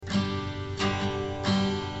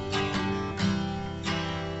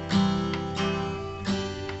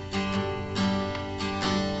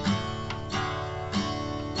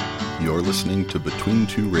You're listening to Between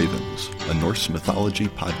Two Ravens, a Norse mythology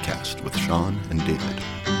podcast with Sean and David.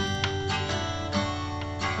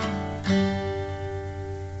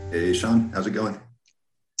 Hey, Sean, how's it going?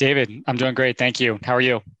 David, I'm doing great. Thank you. How are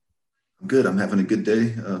you? I'm good. I'm having a good day.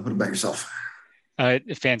 What about yourself?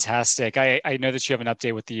 Fantastic. I know that you have an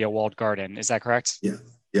update with the walled garden. Is that correct?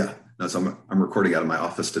 Yeah. No, so I'm recording out of my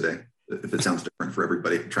office today. If it sounds different for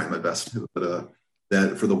everybody, I'm trying my best. But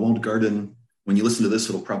that for the walled garden, when you listen to this,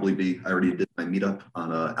 it'll probably be, I already did my meetup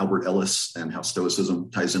on Albert Ellis and how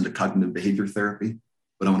Stoicism ties into cognitive behavior therapy.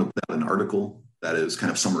 But I want to put out an article that is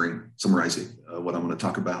kind of summarizing what I want to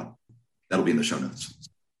talk about. That'll be in the show notes.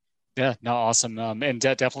 Yeah, no, awesome. And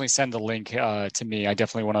definitely send the link to me. I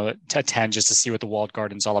definitely want to attend just to see what the walled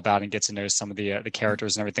garden's all about and get to know some of the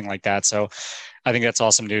characters and everything like that. So I think that's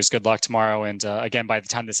awesome news. Good luck tomorrow. And again, by the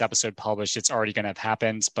time this episode published, it's already going to have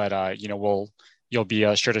happened. But you'll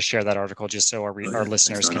be sure to share that article just so our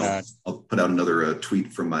listeners can. I'll put out another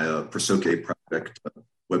tweet from my Prosoke project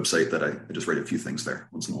website that I just write a few things there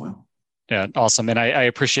once in a while. Yeah, awesome. And I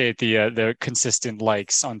appreciate the consistent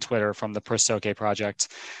likes on Twitter from the Prosoke project.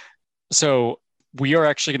 So we are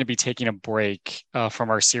actually going to be taking a break from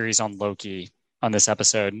our series on Loki on this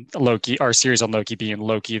episode. Our series on Loki being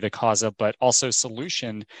Loki, the cause of, but also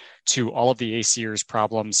solution to all of the Aesir's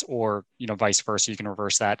problems, or vice versa. You can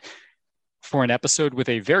reverse that for an episode with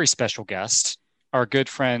a very special guest. Our good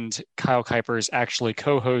friend Kyle Kuypers actually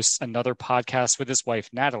co-hosts another podcast with his wife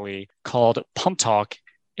Natalie called Pump Talk,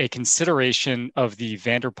 a consideration of the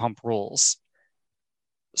Vanderpump Rules.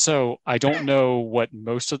 So I don't know what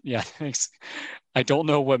most of I don't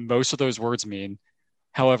know what most of those words mean.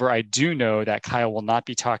 However, I do know that Kyle will not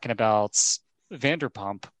be talking about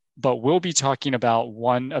Vanderpump, but will be talking about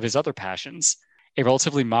one of his other passions, a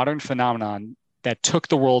relatively modern phenomenon that took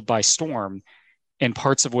the world by storm, and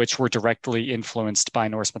parts of which were directly influenced by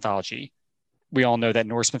Norse mythology. We all know that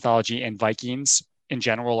Norse mythology and Vikings in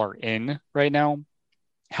general are in right now.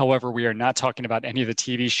 However, we are not talking about any of the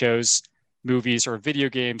TV shows, movies, or video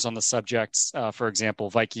games on the subjects. For example,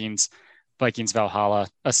 Vikings Valhalla,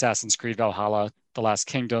 Assassin's Creed Valhalla, The Last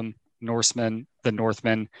Kingdom, Norsemen, The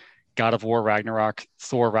Northmen, God of War Ragnarok,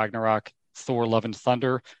 Thor Love and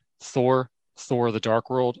Thunder, Thor the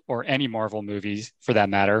Dark World, or any Marvel movies for that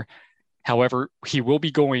matter. However, he will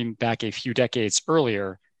be going back a few decades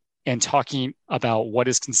earlier and talking about what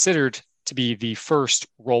is considered to be the first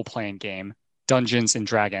role-playing game, Dungeons and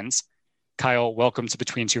Dragons. Kyle, welcome to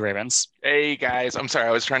Between Two Ravens. Hey guys, I'm sorry,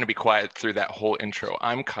 I was trying to be quiet through that whole intro.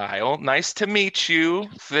 I'm Kyle. Nice to meet you,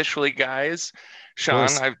 officially, guys. Sean,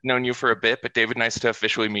 I've known you for a bit, but David, nice to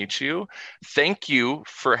officially meet you. Thank you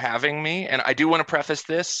for having me. And I do want to preface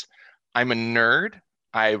this. I'm a nerd.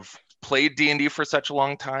 I've played D&D for such a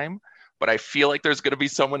long time, but I feel like there's going to be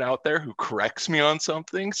someone out there who corrects me on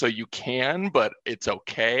something. So you can, but it's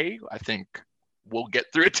okay. I think we'll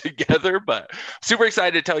get through it together, but super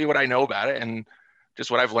excited to tell you what I know about it and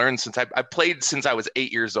just what I've learned since I played since I was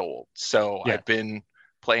 8 years old. So yeah. I've been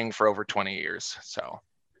playing for over 20 years. So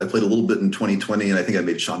I played a little bit in 2020, and I think I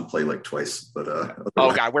made Sean play like twice. But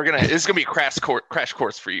oh god, this is gonna be a crash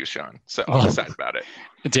course for you, Sean. So I'm excited about it.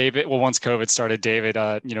 David, well, once COVID started, David,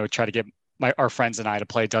 tried to get our friends and I to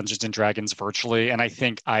play Dungeons and Dragons virtually, and I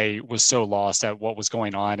think I was so lost at what was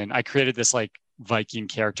going on, and I created this like Viking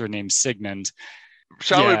character named Sigmund.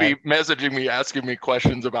 Sean would be messaging me, asking me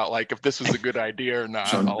questions about like if this was a good idea or not.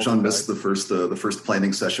 Sean missed the first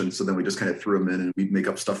planning session, so then we just kind of threw him in, and we make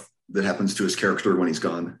up stuff that happens to his character when he's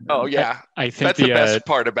gone. Oh yeah, I think that's the best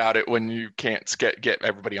part about it when you can't get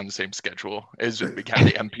everybody on the same schedule is just become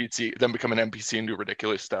the NPC, then become an NPC and do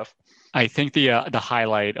ridiculous stuff. I think the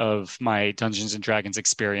highlight of my Dungeons and Dragons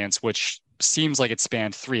experience, which seems like it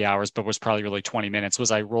spanned 3 hours, but was probably really 20 minutes, was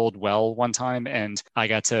I rolled well one time and I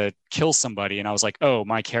got to kill somebody. And I was like, oh,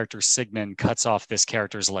 my character Sigmund cuts off this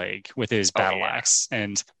character's leg with his battle axe.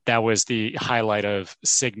 And that was the highlight of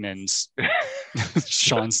Sigmund's,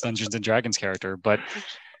 Sean's Dungeons and Dragons character. But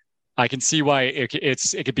I can see why it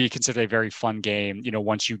could be considered a very fun game,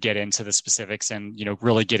 once you get into the specifics and,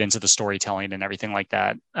 really get into the storytelling and everything like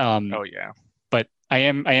that. But I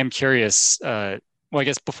am curious, well, I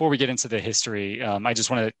guess before we get into the history, I just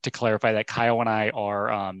wanted to clarify that Kyle and I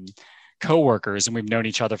are co-workers, and we've known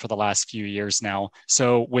each other for the last few years now.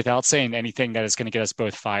 So without saying anything that is going to get us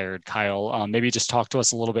both fired, Kyle, maybe just talk to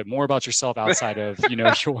us a little bit more about yourself outside of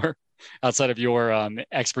your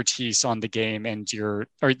expertise on the game and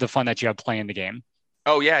the fun that you have playing the game.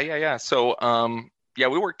 Oh yeah. So we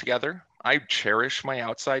work together. I cherish my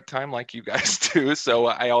outside time like you guys do. So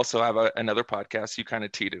I also have another podcast. You kind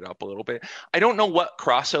of teed it up a little bit. I don't know what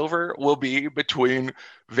crossover will be between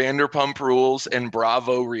Vanderpump Rules and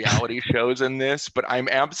Bravo reality shows in this, but I'm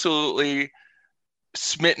absolutely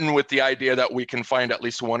smitten with the idea that we can find at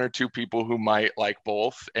least one or two people who might like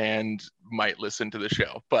both and might listen to the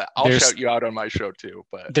show. But I'll shout you out on my show too.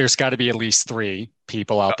 But there's got to be at least 3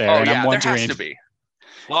 people out there. Oh and yeah, I'm wondering, there has to be.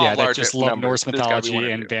 That just love Norse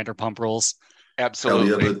mythology and Vanderpump Rules. Absolutely.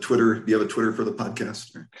 Do you have a Twitter? Do you have a Twitter for the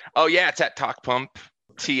podcast? Oh yeah, it's at Talkpump,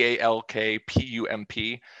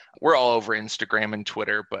 TALKPUMP. We're all over Instagram and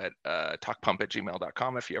Twitter, but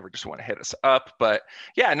talkpump@gmail.com if you ever just want to hit us up. But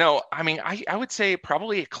yeah, no, I mean, I would say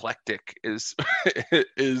probably eclectic is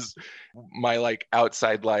is my like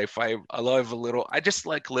outside life. I love I just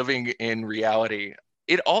like living in reality.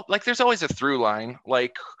 There's always a through line.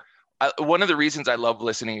 Like one of the reasons I love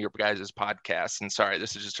listening to your guys' podcasts, and sorry,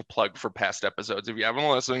 this is just a plug for past episodes. If you haven't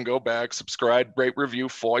listened, go back, subscribe, rate, review,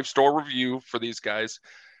 5-star review for these guys,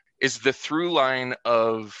 is the through line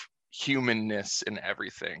of humanness in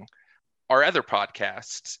everything. Our other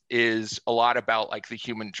podcast is a lot about like the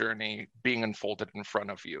human journey being unfolded in front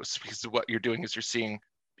of you. So because what you're doing is you're seeing,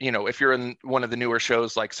 if you're in one of the newer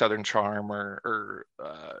shows like Southern Charm or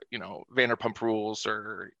Vanderpump Rules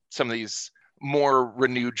or some of these more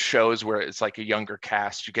renewed shows where it's like a younger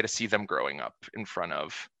cast, you get to see them growing up in front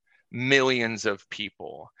of millions of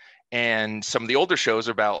people. And some of the older shows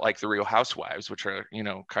are about like the Real Housewives, which are,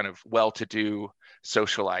 kind of well-to-do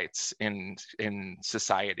socialites in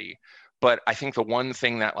society. But I think the one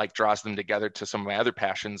thing that like draws them together to some of my other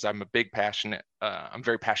passions, I'm very passionate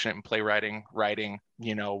in playwriting, writing.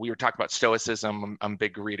 We were talking about stoicism. I'm a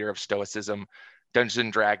big reader of stoicism, Dungeons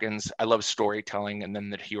and Dragons. I love storytelling, and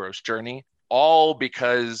then the hero's journey, all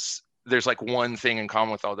because there's like one thing in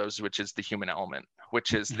common with all those, which is the human element,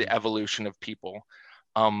 which is the evolution of people.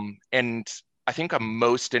 And I think I'm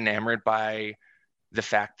most enamored by the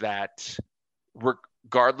fact that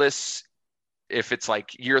regardless if it's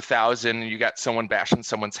like year 1000, you got someone bashing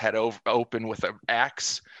someone's head open with an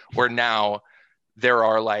axe, or now there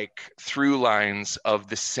are like through lines of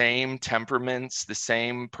the same temperaments, the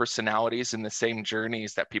same personalities, and the same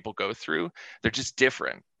journeys that people go through. They're just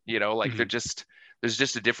different, there's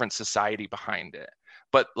just a different society behind it.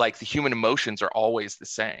 But like the human emotions are always the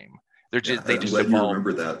same. They just glad evolve. You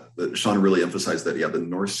remember that Sean really emphasized that. Yeah, the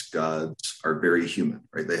Norse gods are very human,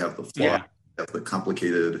 right? They have the flaw, they have the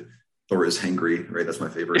complicated. Thor is hangry, right? That's my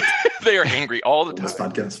favorite. They are hangry all the time. This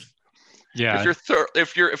podcast. Yeah.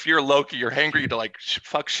 If you're Loki, you're hangry to like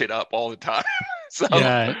fuck shit up all the time. So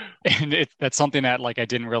yeah, and that's something that like I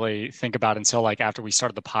didn't really think about until like after we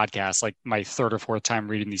started the podcast. Like my 3rd or 4th time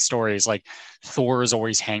reading these stories, like Thor is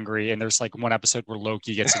always hangry, and there's like one episode where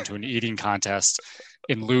Loki gets into an eating contest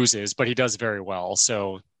and loses, but he does very well.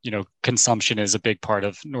 So consumption is a big part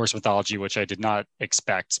of Norse mythology, which I did not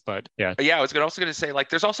expect. But yeah, I was also going to say like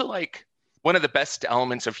there's also like one of the best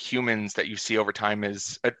elements of humans that you see over time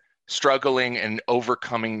is struggling and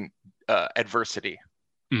overcoming adversity.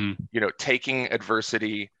 Taking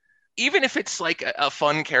adversity, even if it's like a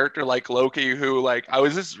fun character like Loki, who like I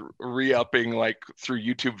was just re-upping like through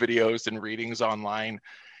YouTube videos and readings online,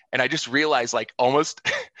 and I just realized like almost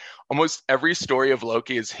every story of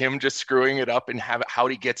Loki is him just screwing it up and how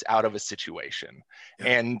he gets out of a situation,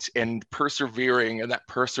 and persevering, and that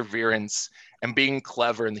perseverance and being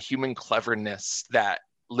clever and the human cleverness that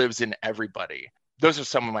lives in everybody. Those are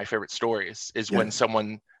some of my favorite stories, is when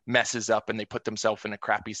someone messes up and they put themselves in a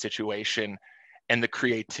crappy situation, and the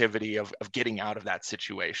creativity of getting out of that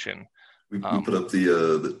situation. We put up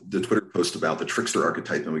the Twitter post about the trickster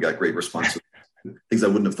archetype, and we got great responses. Things I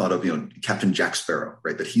wouldn't have thought of, Captain Jack Sparrow,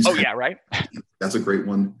 right? That he's right. That's a great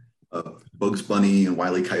one. Bugs Bunny and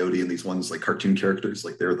Wile E. Coyote and these ones like cartoon characters,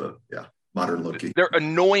 like they're the modern Loki. They're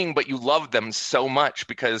annoying, but you love them so much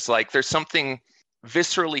because like there's something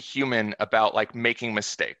viscerally human about like making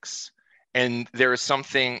mistakes. And there is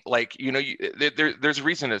something like, there's a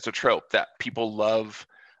reason it's a trope that people love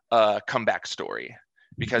a comeback story,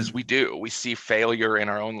 because we see failure in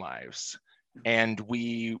our own lives, and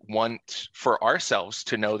we want for ourselves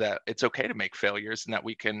to know that it's okay to make failures and that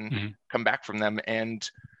we can come back from them. And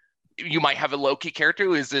you might have a Loki character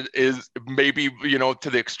who is maybe, to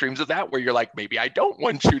the extremes of that, where you're like, maybe I don't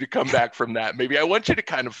want you to come back from that. Maybe I want you to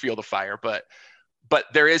kind of feel the fire, but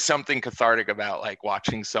there is something cathartic about like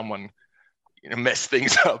watching someone mess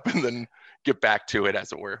things up and then get back to it,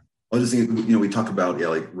 as it were. I was just thinking, we talk about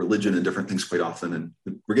like religion and different things quite often, and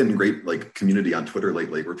we're getting great community on Twitter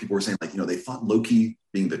lately, where people were saying they thought Loki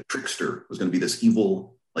being the trickster was going to be this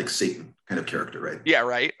evil like Satan kind of character, right? Yeah,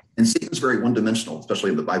 right. And Satan's very one-dimensional,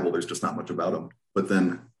 especially in the Bible. There's just not much about him. But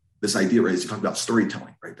then this idea, right, is you talk about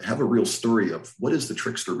storytelling, right? To have a real story of what is the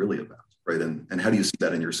trickster really about, right? And how do you see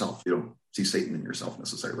that in yourself? You don't see Satan in yourself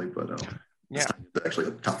necessarily, but yeah, it's actually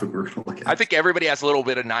a topic we're going to look at. I think everybody has a little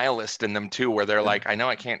bit of nihilist in them too, where they're like, I know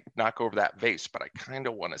I can't knock over that vase, but I kind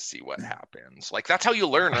of want to see what happens. Like, that's how you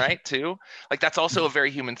learn, right? Too. Like, that's also a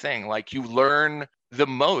very human thing. Like, you learn the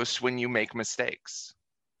most when you make mistakes.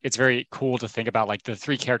 It's very cool to think about, like, the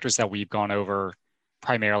three characters that we've gone over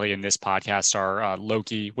primarily in this podcast are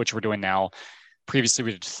Loki, which we're doing now. Previously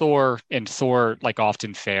we did Thor, and Thor like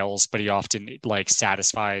often fails, but he often like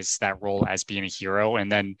satisfies that role as being a hero.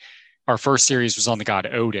 And then our first series was on the god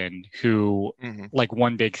Odin, who like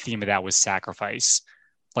one big theme of that was sacrifice,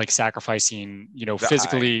 like sacrificing, you know,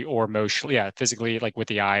 physically or emotionally. Yeah, physically, like with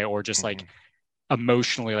the eye, or just like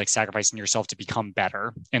emotionally, like sacrificing yourself to become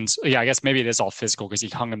better. And so, yeah, I guess maybe it is all physical because he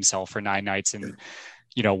hung himself for 9 nights and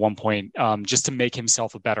you know, one point, just to make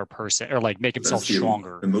himself a better person, or like make himself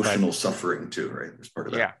stronger. Emotional suffering too, right? There's part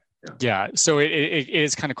of that. Yeah. So it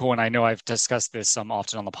is kind of cool. And I know I've discussed this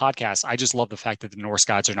often on the podcast. I just love the fact that the Norse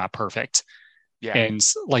gods are not perfect. Yeah. And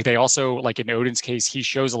like they also, like in Odin's case, he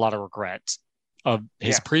shows a lot of regret of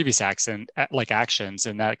his previous actions,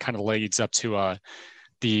 and that kind of leads up to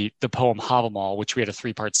the poem Havamal, which we had a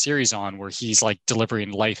 3-part series on, where he's like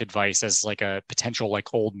delivering life advice as like a potential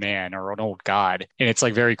like old man or an old god. And it's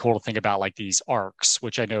like very cool to think about like these arcs,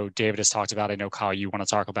 which I know David has talked about. I know, Kyle, you want to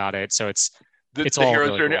talk about it. So it's the all hero's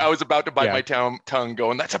really journey. Cool. I was about to bite my tongue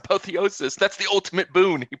going, that's apotheosis. That's the ultimate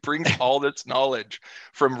boon. He brings all this knowledge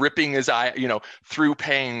from ripping his eye, you know, through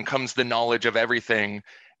pain comes the knowledge of everything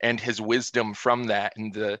and his wisdom from that.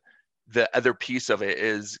 And the other piece of it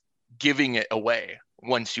is giving it away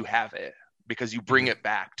once you have it, because you bring it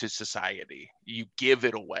back to society, you give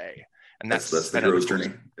it away, and that's the hero's journey.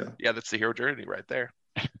 That's the hero journey right there.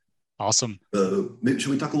 Awesome. Maybe should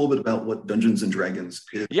we talk a little bit about what Dungeons and Dragons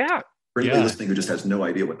is? For anybody listening who just has no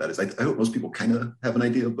idea what that is, I hope most people kind of have an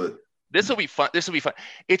idea, but this will be fun.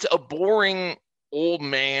 It's a boring old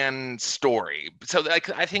man story. So like,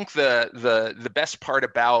 I think the best part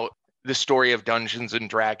about the story of Dungeons and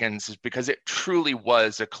Dragons is because it truly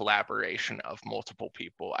was a collaboration of multiple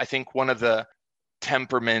people. I think one of the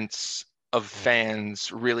temperaments of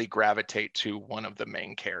fans really gravitate to one of the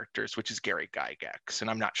main characters, which is Gary Gygax. And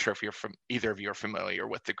I'm not sure if either of you are familiar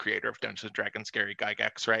with the creator of Dungeons and Dragons, Gary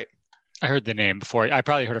Gygax, right? I heard the name before. I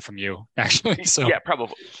probably heard it from you, actually. So yeah,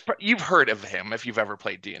 probably. You've heard of him if you've ever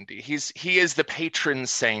played D&D. He is the patron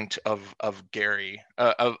saint of Gary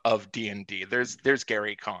of D&D. There's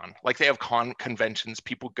Gary Con. Like, they have conventions.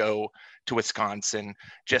 People go to Wisconsin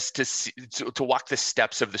just to walk the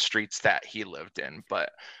steps of the streets that he lived in.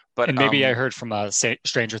 But and maybe I heard from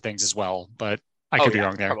Stranger Things as well, but I could be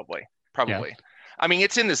wrong there. Probably. Yeah. I mean,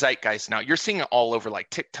 it's in the zeitgeist now. You're seeing it all over like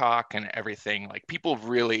TikTok and everything. Like, people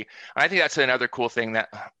really, and I think that's another cool thing that,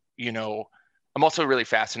 you know, I'm also really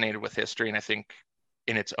fascinated with history. And I think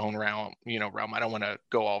in its own realm, I don't want to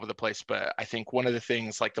go all over the place, but I think one of the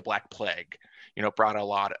things like the Black Plague, brought a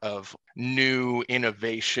lot of new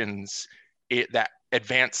innovations that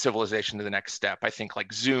advanced civilization to the next step. I think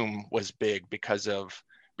like Zoom was big because of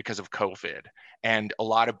COVID, and a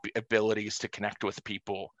lot of abilities to connect with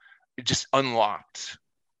people. It just unlocked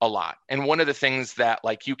a lot. And one of the things that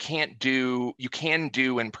like you can do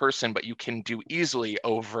in person, but you can do easily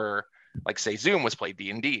over, like, say Zoom was play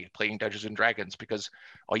D&D, playing Dungeons and Dragons, because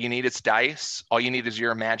all you need is dice, all you need is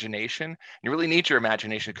your imagination. You really need your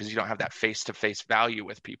imagination because you don't have that face-to-face value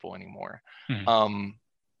with people anymore.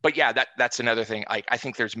 But yeah, that's another thing. I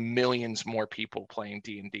think there's millions more people playing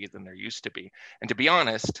D&D than there used to be. And to be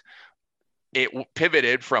honest, it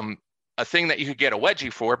pivoted from a thing that you could get a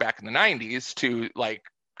wedgie for back in the 90s to like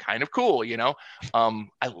kind of cool,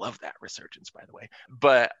 I love that resurgence, by the way.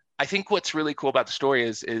 But I think what's really cool about the story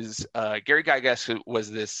is Gary Gygax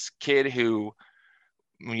was this kid who,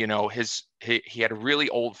 he had a really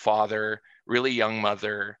old father, really young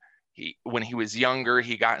mother. When he was younger,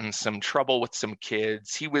 he got in some trouble with some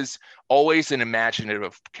kids. He was always an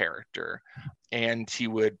imaginative character, and he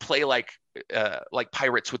would play like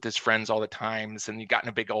pirates with his friends all the times, and he got in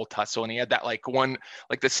a big old tussle, and he had that like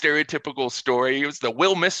the stereotypical story. It was the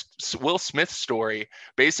Will Smith story.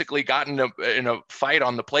 Basically got in a fight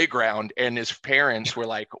on the playground, and his parents were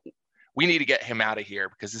like, we need to get him out of here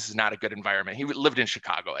because this is not a good environment. He lived in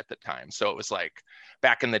Chicago at the time, so it was like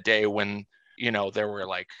back in the day when there were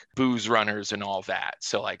like booze runners and all that.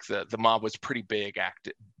 So like the mob was pretty big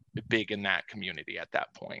in that community at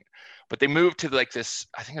that point. But they moved to like this,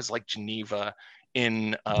 I think it's like Geneva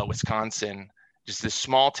in Wisconsin, just this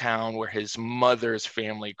small town where his mother's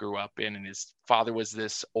family grew up in, and his father was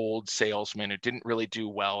this old salesman who didn't really do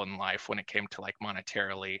well in life when it came to like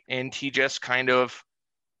monetarily. And he just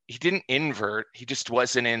he didn't invert. He just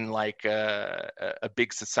wasn't in like a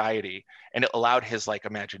big society, and it allowed his like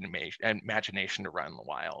imagination to run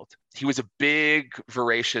wild. He was a big,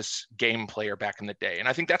 voracious game player back in the day, and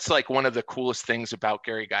I think that's like one of the coolest things about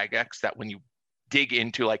Gary Gygax, that when you dig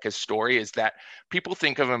into like his story, is that people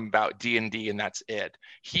think of him about D&D and that's it.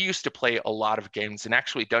 He used to play a lot of games, and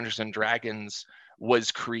actually Dungeons and Dragons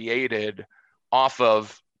was created off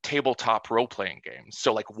of tabletop role-playing games,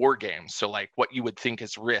 so like war games, so like what you would think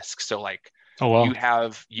is Risk, so like you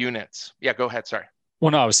have units. Yeah, go ahead, sorry. Well,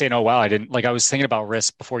 no, I was saying, oh wow, I was thinking about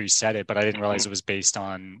Risk before you said it, but I didn't realize it was based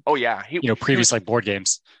on previous like board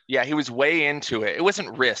games. Yeah, he was way into it. It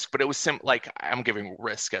wasn't Risk, but it was like, I'm giving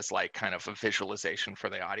Risk as like kind of a visualization for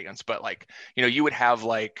the audience, but like, you would have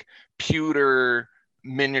like pewter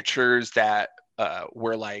miniatures that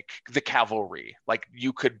were like the cavalry. Like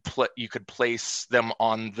you could place them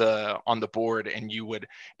on the board, and you would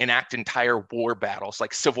enact entire war battles.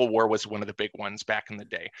 Like Civil War was one of the big ones back in the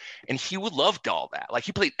day, and he loved all that. Like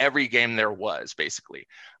he played every game there was basically,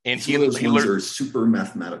 and he learned are super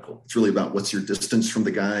mathematical. It's really about what's your distance from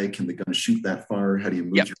the guy. Can the gun shoot that far? How do you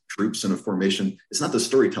move your troops in a formation? It's not the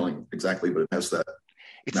storytelling exactly, but it has that.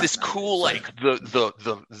 It's this cool, like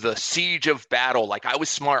the siege of battle. Like I was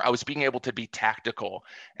smart. I was being able to be tactical.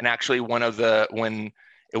 And actually when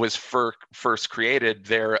it was first created,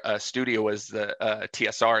 their studio was the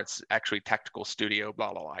TSR. It's actually Tactical Studio,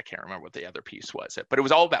 blah, blah, blah. I can't remember what the other piece was. But it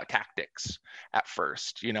was all about tactics at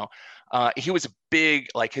first, He was a big,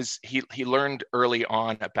 like he learned early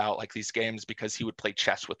on about like these games because he would play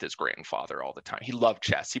chess with his grandfather all the time. He loved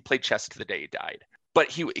chess. He played chess to the day he died. But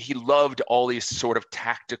he loved all these sort of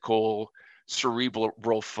tactical,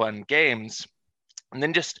 cerebral, fun games. And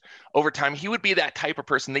then just over time, he would be that type of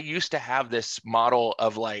person. They used to have this model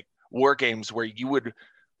of like war games where you would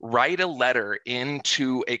write a letter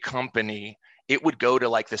into a company. It would go to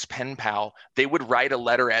like this pen pal. They would write a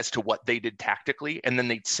letter as to what they did tactically, and then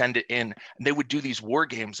they'd send it in. And they would do these war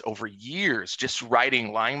games over years, just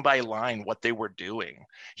writing line by line what they were doing.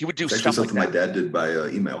 He would do stuff like that. My dad did by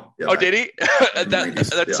email. Yeah, did he?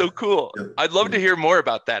 That's so cool. Yeah. I'd love to hear more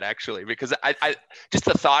about that actually, because I just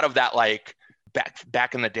the thought of that, like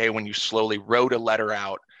back in the day when you slowly wrote a letter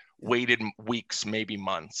out, waited weeks, maybe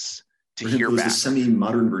months to hear back. It was a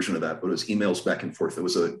semi-modern version of that, but it was emails back and forth. It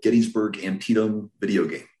was a Gettysburg Antietam video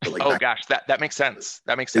game. Like gosh, that makes sense.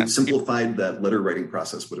 That makes sense. It simplified that letter writing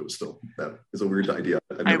process, but it was still, that is a weird idea.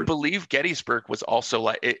 I believe Gettysburg was also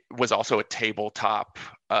a tabletop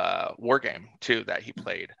war game too that he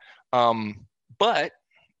played. But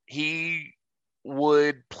he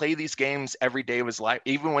would play these games every day of his life.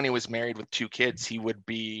 Even when he was married with 2 kids, he would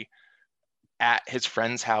be at his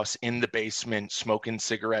friend's house in the basement, smoking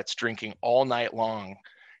cigarettes, drinking all night long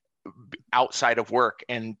outside of work.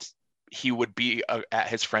 And he would be at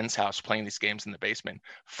his friend's house playing these games in the basement.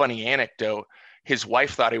 Funny anecdote, his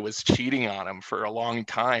wife thought he was cheating on him for a long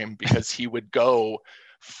time because he would go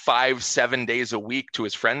 5-7 days a week to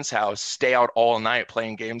his friend's house, stay out all night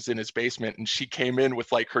playing games in his basement. And she came in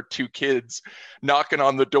with like her 2 kids knocking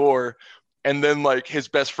on the door. And then like his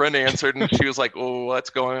best friend answered, and she was like, "Oh, what's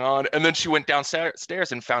going on?" And then she went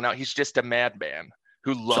downstairs and found out he's just a madman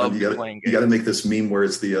who loved playing games. You got to make this meme where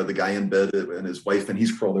it's the guy in bed and his wife, and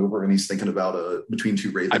he's crawled over and he's thinking about Between Two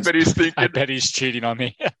Ravens. I bet he's cheating on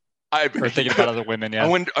me. Or thinking about other women. Yeah.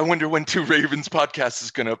 I wonder when Two Ravens podcast is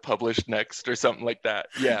going to publish next or something like that.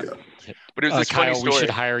 Yeah. But it was this Kyle, funny story. We should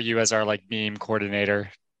hire you as our like meme coordinator.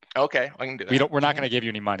 Okay, I can do that. We're not going to give you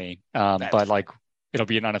any money, but like it'll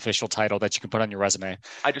be an unofficial title that you can put on your resume.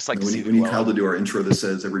 I just like to see. We need Kyle to do our intro that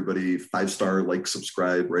says everybody 5-star, like,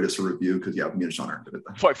 subscribe, write us a review, because me and Sean aren't good at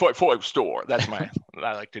that. 5-star. That's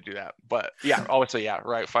I like to do that. But yeah, always say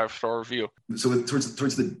right, 5-star review. So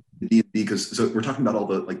towards the D&D, because we're talking about all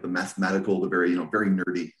the like the mathematical, the very very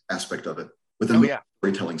nerdy aspect of it, but then the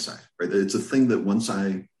storytelling side, right? It's a thing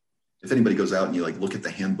that if anybody goes out and you like look at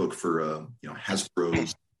the handbook for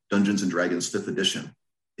Hasbro's Dungeons and Dragons 5th edition.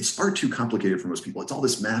 It's far too complicated for most people. It's all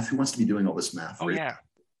this math. Who wants to be doing all this math? Oh, right? Yeah.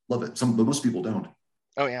 Love it. But most people don't.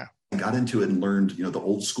 Oh, yeah. I got into it and learned, the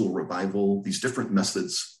old school revival, these different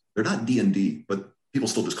methods. They're not D&D, but people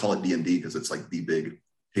still just call it D&D because it's like the big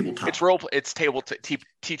tabletop. It's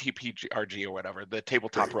TTPRG or whatever, the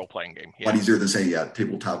tabletop role-playing game. Yeah. A lot easier than saying,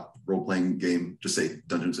 tabletop role-playing game. Just say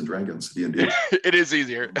Dungeons and Dragons, D&D. It is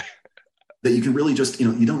easier. That you can really just,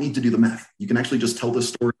 you don't need to do the math. You can actually just tell the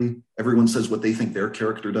story. Everyone says what they think their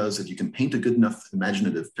character does. If you can paint a good enough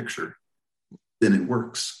imaginative picture, then it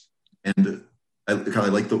works. And I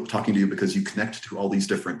like talking to you because you connect to all these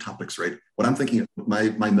different topics, right? What I'm thinking, my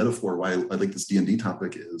metaphor, why I like this D&D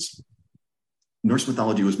topic is Norse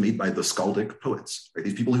mythology was made by the skaldic poets, right?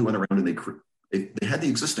 These people who went around and they had the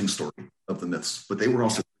existing story of the myths, but they were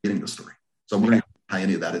also creating the story. So I'm wondering if you tie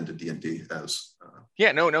any of that into D&D as.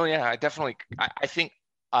 I definitely, I think,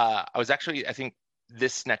 I think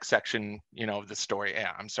this next section, of the story,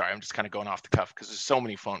 I'm sorry, I'm just kind of going off the cuff because there's so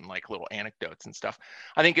many fun, like little anecdotes and stuff,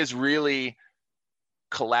 I think is really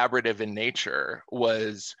collaborative in nature.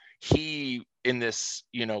 Was he in this,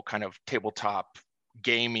 kind of tabletop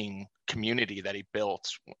gaming community that he built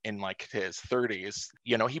in like his 30s,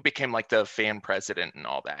 he became like the fan president and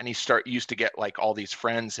all that, and he used to get like all these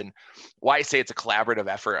friends. And why I say it's a collaborative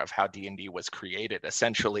effort of how D&D was created,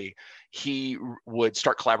 essentially he would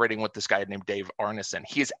start collaborating with this guy named Dave Arneson.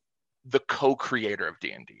 He is the co-creator of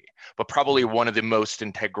D&D, but probably one of the most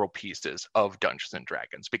integral pieces of Dungeons and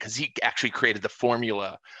Dragons, because he actually created the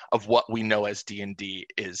formula of what we know as D&D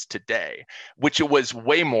is today, which it was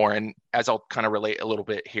way more, and as I'll kind of relate a little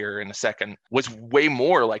bit here in a second, was way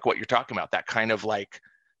more like what you're talking about, that kind of like,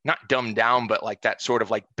 not dumbed down, but like that sort of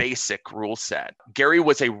like basic rule set. Gary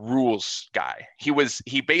was a rules guy.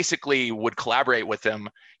 He basically would collaborate with him.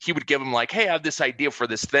 He would give him like, hey, I have this idea for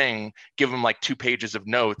this thing, give him like 2 pages of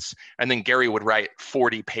notes. And then Gary would write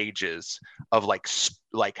 40 pages of like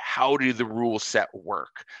how do the rule set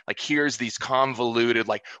work? Like, here's these convoluted,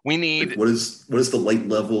 like we need. Like what is the light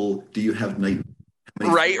level? Do you have night?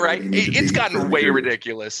 Right. It's gotten way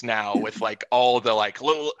ridiculous now with like all the like,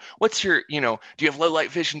 what's your, do you have low light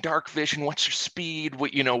vision, dark vision? What's your speed?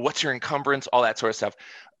 What's your encumbrance? All that sort of stuff.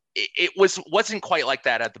 It wasn't quite like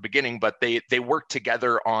that at the beginning, but they worked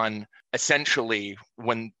together on, essentially,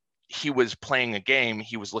 when he was playing a game,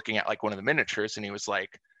 he was looking at like one of the miniatures and he was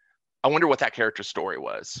like, I wonder what that character's story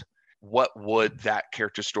was. What would that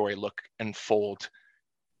character story look and fold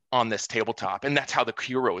on this tabletop? And that's how the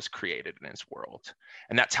hero was created in his world,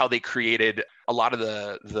 and that's how they created a lot of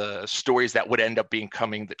the stories that would end up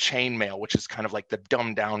becoming the chainmail, which is kind of like the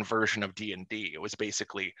dumbed down version of D&D. It was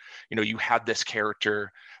basically, you had this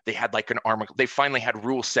character, they had like an armor, they finally had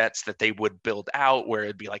rule sets that they would build out where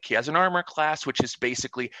it'd be like, he has an armor class, which is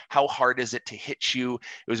basically how hard is it to hit you.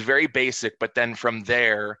 It was very basic, but then from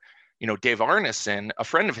there, Dave Arneson, a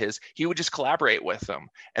friend of his, he would just collaborate with them.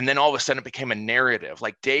 And then all of a sudden it became a narrative.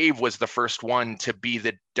 Like, Dave was the first one to be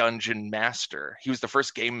the dungeon master. He was the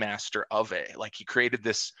first game master of it. Like, he created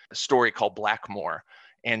this story called Blackmore,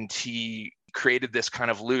 and he created this kind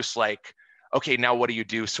of loose, like, okay, now what do you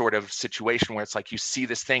do sort of situation where it's like, you see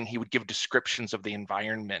this thing, he would give descriptions of the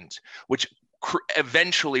environment, which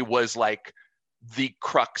eventually was like the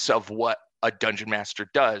crux of what a dungeon master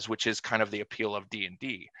does, which is kind of the appeal of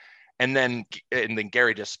D&D. And then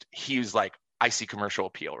Gary he was like, I see commercial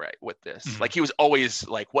appeal, right, with this. Mm-hmm. Like, he was always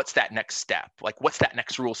like, what's that next step? Like, what's that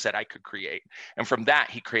next rule set I could create? And from that,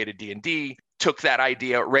 he created D&D, took that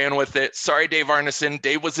idea, ran with it. Sorry, Dave Arneson.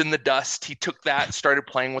 Dave was in the dust. He took that, started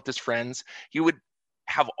playing with his friends. He would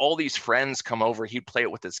have all these friends come over. He'd play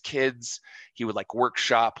it with his kids. He would like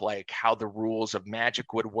workshop like how the rules of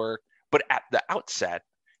magic would work. But at the outset,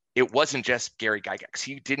 it wasn't just Gary Gygax.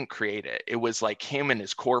 He didn't create it. It was like him and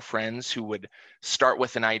his core friends who would start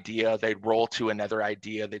with an idea. They'd roll to another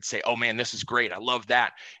idea. They'd say, oh man, this is great. I love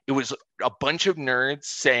that. It was a bunch of nerds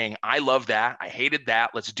saying, I love that. I hated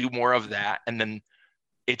that. Let's do more of that. And then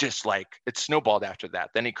it just it snowballed after that.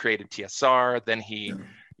 Then he created TSR. Then he,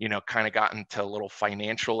 kind of got into little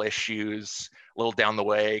financial issues, a little down the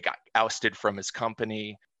way, got ousted from his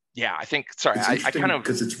company. Yeah, I think, sorry, I kind of,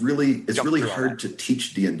 because it's really hard to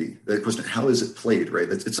teach D&D. The question, how is it played, right?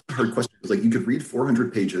 It's a hard question. It's like, you could read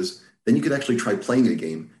 400 pages, then you could actually try playing a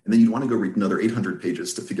game, and then you'd want to go read another 800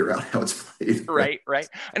 pages to figure out how it's played. Right.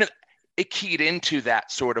 And it keyed into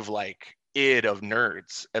that sort of like id of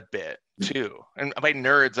nerds a bit too. And by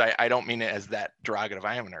nerds, I don't mean it as that derogative.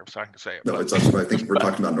 I am a nerd, so I can say it. No, it's also, I think we're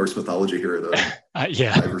talking about Norse mythology here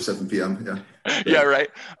at 5 or 7 p.m. Yeah, right.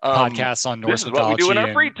 Podcasts on Norse mythology. This is what we do in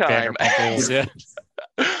our free time.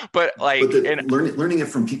 But learning it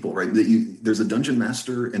from people, right? There's a dungeon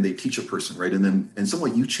master and they teach a person, right? And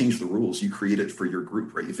somewhat you change the rules, you create it for your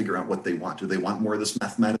group, right? You figure out what they want. Do they want more of this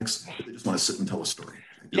mathematics? Or do they just want to sit and tell a story?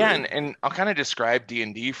 Yeah, and I'll kind of describe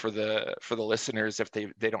D&D for the listeners if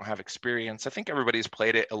they don't have experience. I think everybody's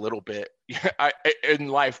played it a little bit in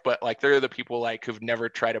life, but like they're the people like who've never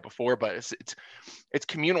tried it before. But it's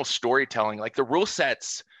communal storytelling. Like the rule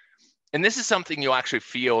sets, and this is something you'll actually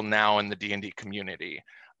feel now in the D&D community.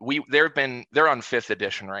 they're on 5th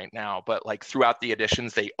edition right now, but like throughout the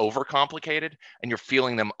editions they overcomplicated, and you're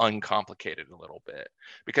feeling them uncomplicated a little bit,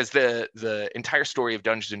 because the entire story of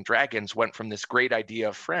Dungeons and Dragons went from this great idea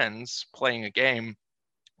of friends playing a game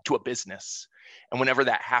to a business. And whenever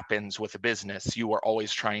that happens with a business, you are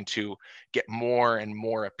always trying to get more and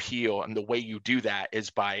more appeal, and the way you do that is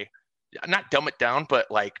by not dumb it down, but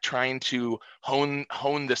like trying to hone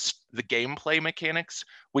the gameplay mechanics,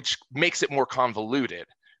 which makes it more convoluted,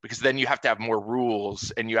 because then you have to have more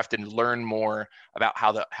rules and you have to learn more about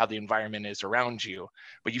how the environment is around you.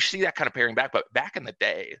 But you see that kind of pairing back. But back in the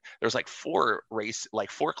day, there's like 4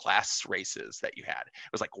 class races that you had.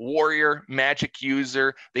 It was like warrior, magic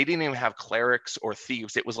user. They didn't even have clerics or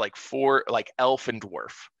thieves. It was like 4, like elf and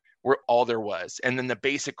dwarf were all there was. And then the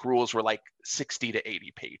basic rules were like 60 to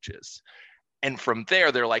 80 pages. And from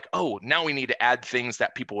there, they're like, oh, now we need to add things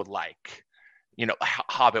that people would like. You know,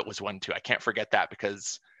 Hobbit was one too. I can't forget that,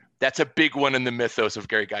 because that's a big one in the mythos of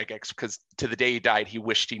Gary Gygax, because to the day he died, he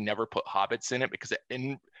wished he never put hobbits in it, because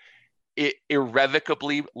it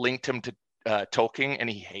irrevocably linked him to Tolkien, and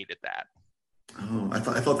he hated that. Oh, I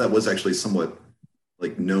thought that was actually somewhat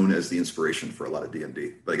like known as the inspiration for a lot of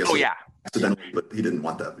D&D, but I guess accidentally, but he didn't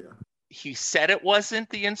want that. Yeah, he said it wasn't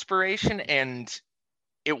the inspiration, and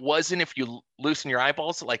it wasn't if you loosen your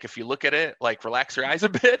eyeballs, like if you look at it, like relax your eyes a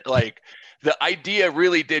bit, like the idea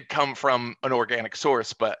really did come from an organic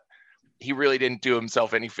source, but he really didn't do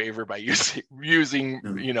himself any favor by using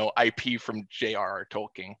IP from J.R.R.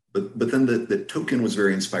 Tolkien. But then the Tolkien was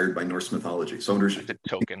very inspired by Norse mythology. So I wonder the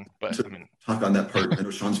Tolkien, but I mean, talk on that part. I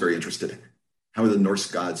know Sean's very interested. How are the Norse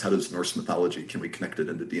gods? How does Norse mythology? Can we connect it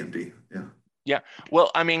into D&D? Yeah. Yeah.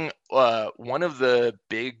 Well, I mean, one of the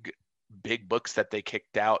big books that they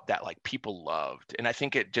kicked out that like people loved, and I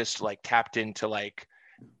think it just like tapped into like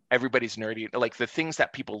everybody's nerdy, like the things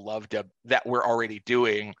that people loved that we're already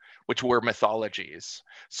doing, which were mythologies.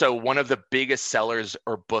 So one of the biggest sellers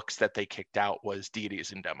or books that they kicked out was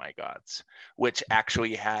Deities and Demigods, which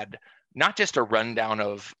actually had not just a rundown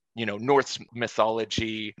of Norse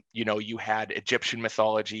mythology, you had Egyptian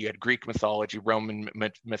mythology, you had Greek mythology, Roman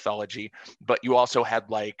mythology, but you also had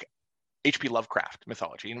like H.P. Lovecraft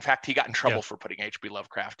mythology. In fact, he got in trouble for putting H.P.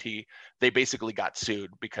 Lovecraft. They basically got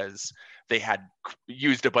sued because they had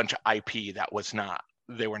used a bunch of IP that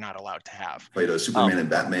they were not allowed to have. Played Superman and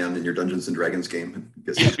Batman in your Dungeons and Dragons game.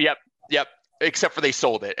 Yep. Except for they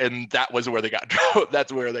sold it, and that was where they got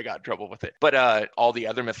that's where they got in trouble with it. But all the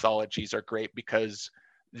other mythologies are great because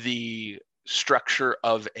the structure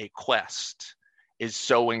of a quest is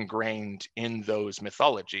so ingrained in those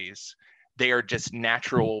mythologies. They are just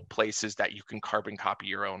natural places that you can carbon copy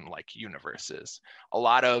your own like universes. A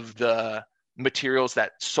lot of the materials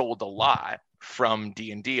that sold a lot from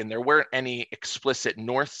D&D, and there weren't any explicit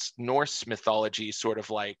Norse mythology sort of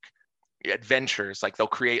like adventures. Like they'll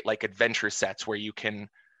create like adventure sets where you can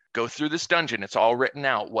go through this dungeon. It's all written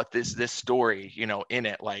out. What is this story, in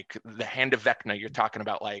it? Like the Hand of Vecna, you're talking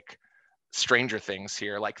about like Stranger Things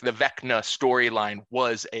here. Like the Vecna storyline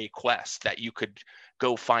was a quest that you could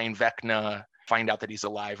go find Vecna, find out that he's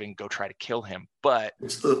alive, and go try to kill him. But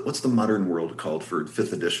what's the modern world called for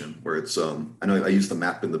 5th edition? Where it's I know I used the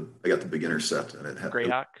map I got the beginner set, and it had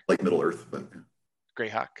Greyhawk, like Middle Earth, but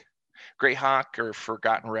Greyhawk or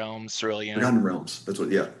Forgotten Realms, Cerulean. Forgotten Realms. That's what.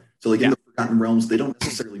 Yeah. So like in the Forgotten Realms, they don't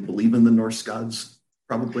necessarily believe in the Norse gods,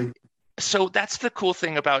 probably. So that's the cool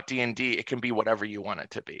thing about D&D. It can be whatever you want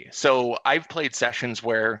it to be. So I've played sessions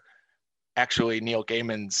where actually Neil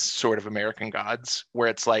Gaiman's sort of American Gods, where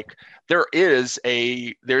it's like there's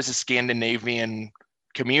a Scandinavian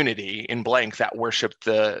community in blank that worshiped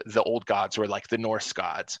the old gods, or like the Norse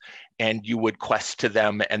gods, and you would quest to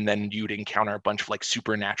them, and then you'd encounter a bunch of like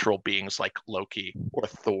supernatural beings like Loki or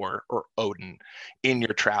Thor or Odin in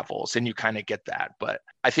your travels, and you kind of get that. But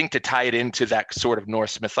I think to tie it into that sort of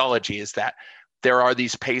Norse mythology is that there are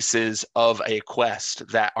these paces of a quest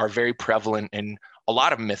that are very prevalent in a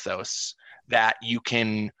lot of mythos that you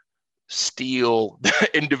can steal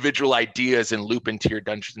individual ideas and loop into your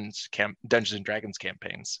Dungeons and Dragons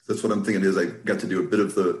campaigns. That's what I'm thinking. Is I got to do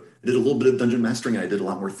I did a little bit of dungeon mastering, and I did a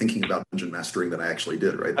lot more thinking about dungeon mastering than I actually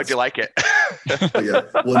did. Right? How'd you like it? Yeah.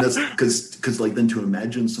 Well, that's because like then to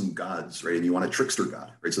imagine some gods, right? And you want a trickster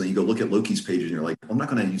god, right? So then you go look at Loki's page, and you're like, well, I'm not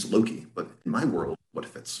going to use Loki, but in my world, what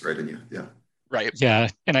fits, right? And Right. Yeah.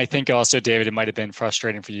 And I think also, David, it might have been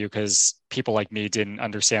frustrating for you because people like me didn't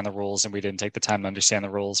understand the rules, and we didn't take the time to understand the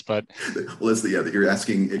rules. But well, that's that you're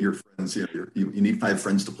asking your friends, you need 5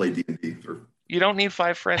 friends to play D&D. You don't need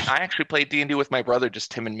 5 friends. I actually played D&D with my brother,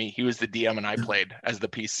 just him and me. He was the DM and I played as the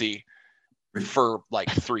PC for like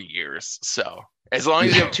 3 years. So As long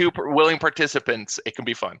as you have two willing participants, it can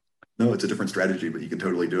be fun. No, it's a different strategy, but you can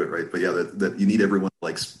totally do it, right? But yeah, that you need everyone to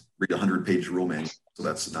like read a 100-page rule manual, so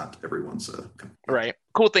that's not everyone's. Right.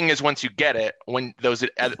 Cool thing is once you get it, when those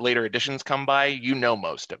later editions come by, you know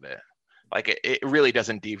most of it. Like it really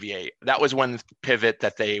doesn't deviate. That was one pivot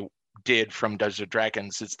that they did from Dungeons and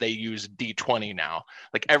Dragons, is they use D20 now.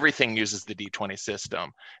 Like everything uses the D20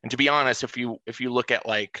 system. And to be honest, if you look at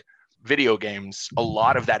like video games, a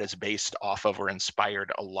lot of that is based off of or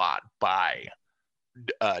inspired a lot by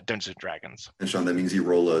Dungeons and Dragons. And Sean, that means you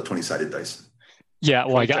roll a 20-sided dice. Yeah,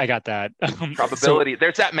 well, I got that. Probability.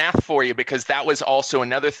 There's that math for you, because that was also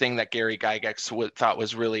another thing that Gary Gygax thought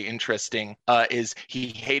was really interesting, is he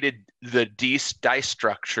hated the dice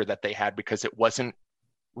structure that they had because it wasn't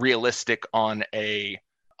realistic on a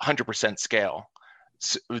 100% scale.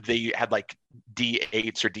 So they had like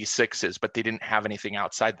D8s or D6s, but they didn't have anything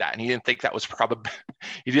outside that. And he didn't think that was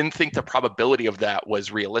he didn't think the probability of that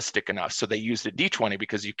was realistic enough. So they used a D20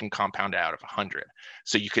 because you can compound it out of 100.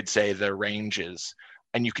 So you could say the ranges,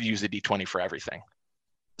 and you could use the D20 for everything.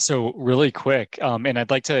 So really quick, and I'd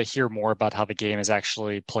like to hear more about how the game is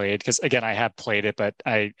actually played, because again, I have played it, but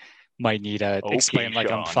I might need to explain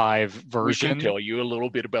like on 5 version. We can tell you a little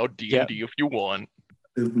bit about D&D if you want.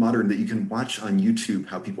 Modern, that you can watch on YouTube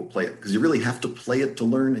how people play it, because you really have to play it to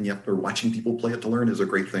learn, and watching people play it to learn is a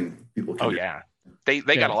great thing. People can do. Yeah, they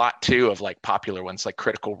got a lot too of like popular ones like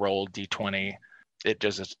Critical Role, D20. It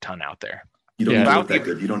does a ton out there. You don't need to look that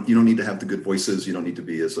good. You don't need to have the good voices. You don't need to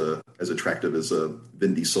be as attractive as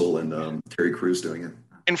Vin Diesel and Terry Crews doing it.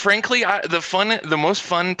 And frankly, the most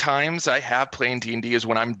fun times I have playing D&D is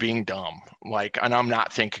when I'm being dumb, and I'm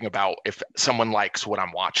not thinking about if someone likes what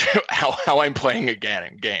I'm watching, how I'm playing a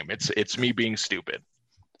game. It's me being stupid.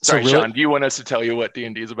 Sorry, so really, Sean, do you want us to tell you what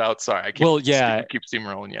D&D is about? Sorry, I keep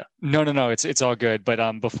steamrolling you. No, it's all good.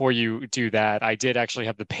 But before you do that, I did actually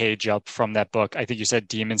have the page up from that book. I think you said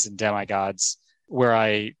Demons and Demigods, where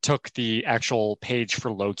I took the actual page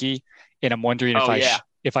for Loki, and I'm wondering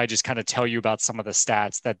if I just kind of tell you about some of the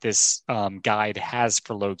stats that this guide has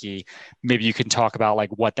for Loki, maybe you can talk about like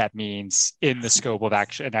what that means in the scope of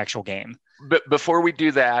an actual game. But before we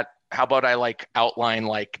do that, how about I outline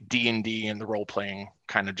D&D and the role playing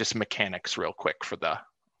kind of just mechanics real quick for the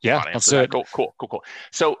audience. Let's do it. Cool.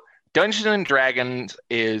 So Dungeons and Dragons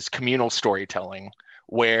is communal storytelling,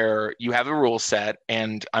 where you have a rule set,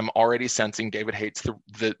 and I'm already sensing David hates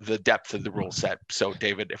the depth of the rule set. So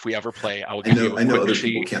David, if we ever play, I know other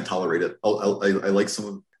people can't tolerate it. I like some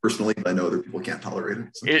of personally, but I know other people can't tolerate it.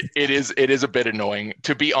 So. It is a bit annoying.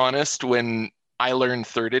 To be honest, when I learned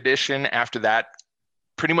 3rd edition, after that,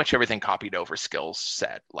 pretty much everything copied over skills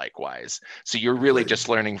set likewise. So you're really just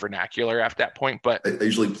learning vernacular at that point. But I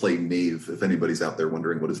usually play Knave. If anybody's out there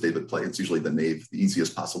wondering what does David play, it's usually the Knave, the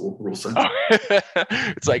easiest possible rule set.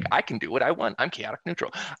 It's like, I can do what I want. I'm chaotic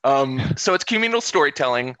neutral. So it's communal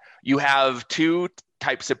storytelling. You have 2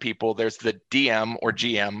 types of people. There's the DM or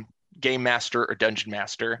GM, Game Master or Dungeon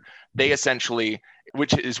Master. They essentially,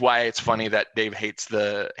 which is why it's funny that Dave hates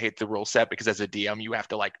the rule set, because as a DM you have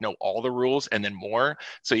to know all the rules and then more.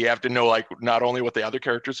 So you have to know not only what the other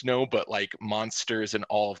characters know, but monsters and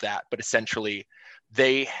all of that. But essentially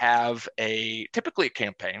they have typically a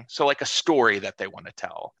campaign, so a story that they want to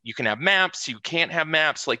tell. You can have maps, you can't have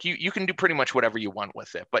maps, you can do pretty much whatever you want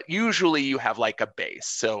with it, but usually you have a base.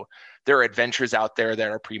 So there are adventures out there that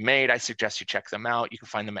are pre-made. I suggest you check them out. You can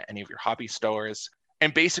find them at any of your hobby stores,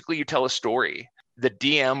 and basically you tell a story. The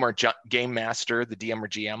DM or Game Master, the DM or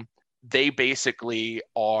GM, they basically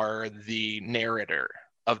are the narrator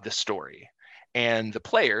of the story. And the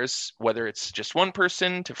players, whether it's just 1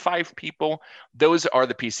 person to 5 people, those are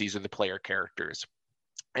the PCs or the player characters.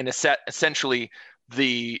 And essentially,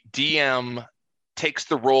 the DM takes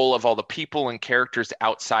the role of all the people and characters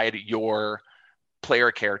outside your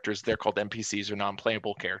player characters. They're called NPCs or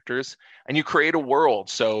non-playable characters. And you create a world.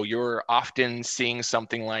 So you're often seeing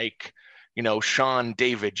something like, Sean,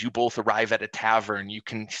 David, you both arrive at a tavern. You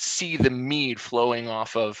can see the mead flowing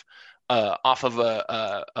off of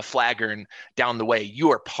a flagon down the way.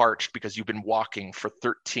 You are parched because you've been walking for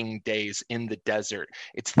 13 days in the desert.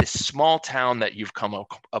 It's this small town that you've come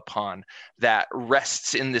upon that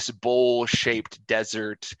rests in this bowl-shaped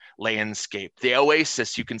desert landscape. The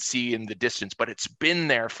oasis you can see in the distance, but it's been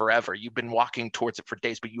there forever. You've been walking towards it for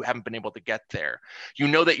days, but you haven't been able to get there. You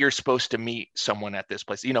know that you're supposed to meet someone at this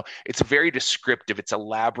place. It's very descriptive. It's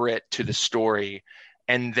elaborate to the story.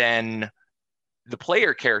 And then the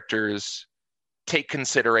player characters take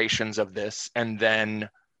considerations of this, and then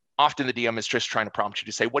often the DM is just trying to prompt you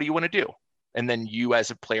to say, what do you want to do? And then you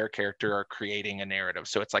as a player character are creating a narrative.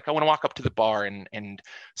 So it's like, I want to walk up to the bar and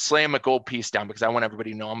slam a gold piece down because I want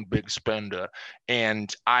everybody to know I'm a big spender.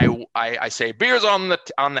 And I say beers on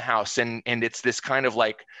the house. And it's this kind of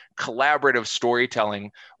like collaborative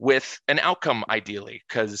storytelling with an outcome, ideally,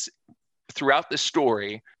 because throughout the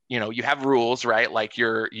story, you have rules, right? Like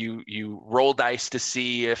you roll dice to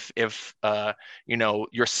see if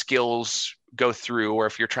your skills go through, or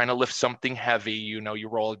if you're trying to lift something heavy, you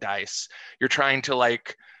roll a dice. You're trying to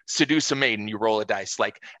like seduce a maiden, you roll a dice.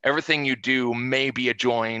 Like everything you do may be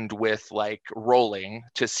adjoined with like rolling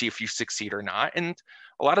to see if you succeed or not. And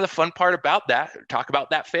a lot of the fun part about that, talk about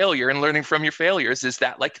that failure and learning from your failures, is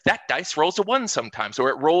that like that dice rolls a 1 sometimes, or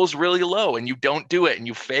it rolls really low and you don't do it and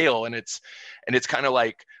you fail. And it's kind of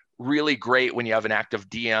like really great when you have an active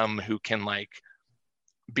DM who can like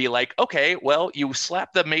be like, okay, well, you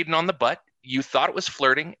slapped the maiden on the butt. You thought it was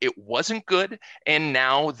flirting. It wasn't good. And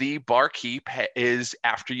now the barkeep is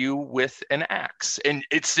after you with an axe. And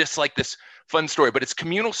it's just like this fun story, but it's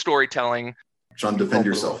communal storytelling. Sean, defend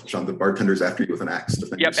yourself. Sean, the bartender's after you with an axe.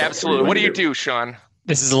 Defend yep, yourself. absolutely. What do you do, Sean?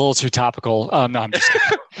 This is a little too topical. No, I'm just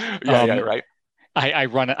yeah, right. I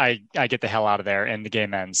run it. I get the hell out of there and the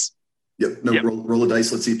game ends. Yep. No, yep. Roll a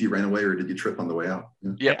dice. Let's see if you ran away or did you trip on the way out.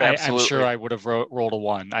 Yeah. Yep, absolutely. I'm sure I would have rolled a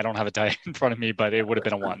 1. I don't have a die in front of me, but it would have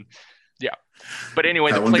been a 1. Yeah. But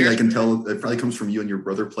anyway, one thing I can tell, it probably comes from you and your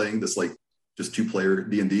brother playing this like just 2-player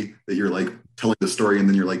D&D, that you're like telling the story and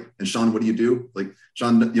then you're like, and Sean, what do you do? Like,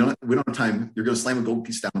 Sean, we don't have time. You're going to slam a gold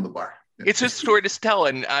piece down on the bar. Yeah. It's a story to tell,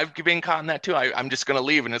 and I've been caught in that too. I'm just going to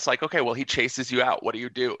leave, and it's like, okay, well, he chases you out. What do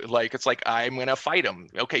you do? Like, it's like, I'm going to fight him.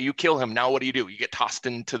 Okay, you kill him. Now what do? You get tossed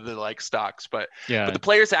into the like stocks. But the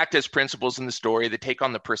players act as principals in the story. They take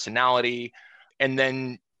on the personality, and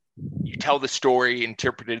then you tell the story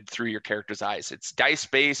interpreted through your character's eyes. It's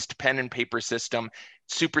dice-based, pen and paper system.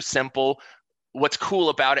 Super simple. What's cool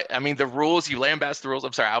about it, I mean, the rules, you lambast the rules.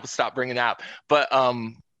 I'm sorry, I'll stop bringing it up.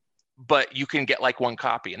 But you can get like 1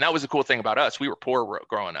 copy. And that was the cool thing about us. We were poor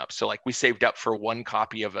growing up. So like we saved up for 1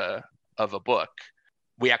 copy of a book.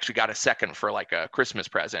 We actually got a second for like a Christmas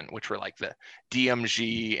present, which were like the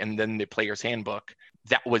DMG and then the player's handbook.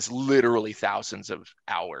 That was literally thousands of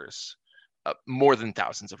hours, more than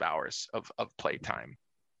thousands of hours of playtime.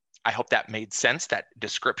 I hope that made sense, that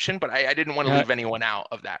description, but I didn't want to leave anyone out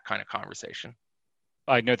of that kind of conversation.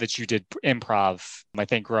 I know that you did improv, I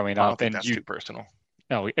think, growing up. And that's too personal.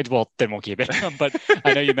 No, well, then we'll keep it. But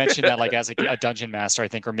I know you mentioned that like as a dungeon master, I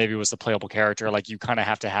think, or maybe it was the playable character, like you kind of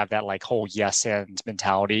have to have that like whole yes and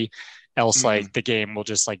mentality. Else like the game will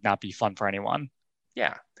just like not be fun for anyone.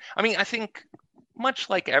 Yeah. I mean, I think much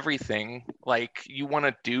like everything, like you want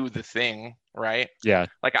to do the thing, right? Yeah.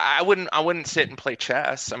 Like I wouldn't sit and play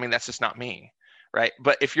chess. I mean, that's just not me, right?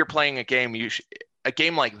 But if you're playing a game, a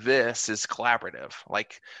game like this is collaborative.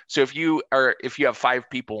 Like, so if you have 5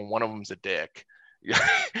 people and one of them's a dick,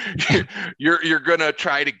 you're gonna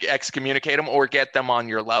try to excommunicate them or get them on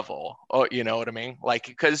your level. Oh, you know what I mean? Like,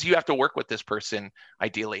 because you have to work with this person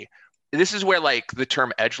ideally. This is where like the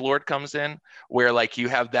term edgelord comes in, where like you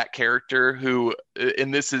have that character who,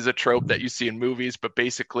 and this is a trope that you see in movies, but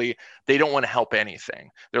basically they don't want to help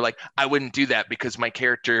anything. They're like, I wouldn't do that because my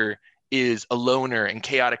character is a loner and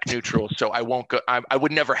chaotic neutral, so I won't go. I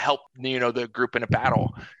would never help the group in a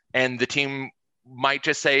battle. And the team might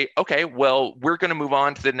just say, okay, well, we're going to move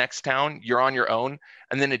on to the next town. You're on your own.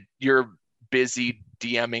 And then you're busy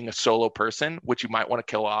DMing a solo person, which you might want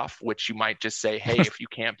to kill off, which you might just say, hey, if you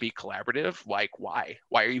can't be collaborative, like, why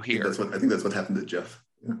are you here? I think that's what happened to Jeff.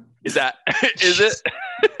 Yeah. Is it?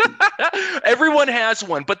 Everyone has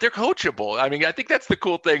one, but they're coachable. I mean, I think that's the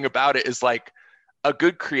cool thing about it, is like a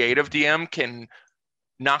good creative DM can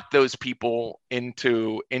knock those people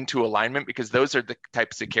into alignment, because those are the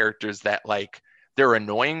types of characters that like, they're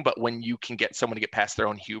annoying, but when you can get someone to get past their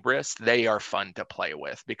own hubris, they are fun to play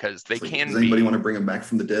with, because they can does anybody want to bring them back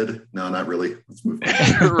from the dead? No, not really. Let's move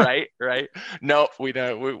on. right. No, we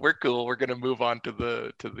don't. We're cool. We're going to move on to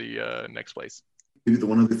the next place. Maybe the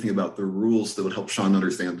one other thing about the rules that would help Sean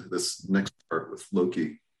understand this next part with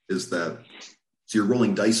Loki is that, so you're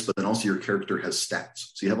rolling dice, but then also your character has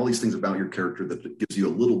stats. So you have all these things about your character that gives you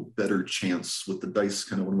a little better chance with the dice,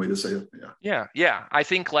 kind of one way to say it. Yeah. I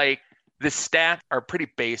think like the stats are pretty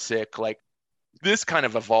basic. Like this kind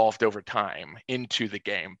of evolved over time into the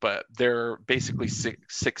game, but they're basically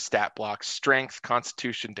six stat blocks: strength,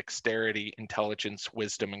 constitution, dexterity, intelligence,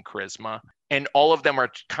 wisdom, and charisma. And all of them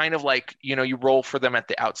are kind of like, you roll for them at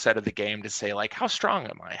the outset of the game to say like, how strong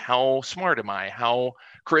am I? How smart am I? How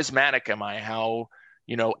charismatic am I? How,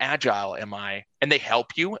 agile am I? And they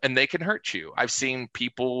help you and they can hurt you. I've seen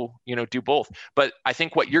people, do both. But I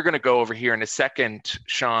think what you're going to go over here in a second,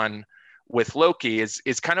 Sean, with Loki is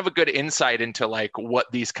kind of a good insight into like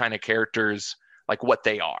what these kind of characters, like what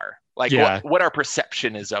they are. Like what our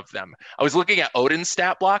perception is of them. I was looking at Odin's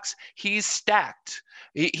stat blocks. He's stacked.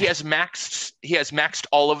 He has maxed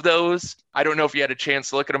all of those. I don't know if you had a chance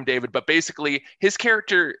to look at him, David, but basically his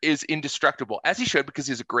character is indestructible, as he should, because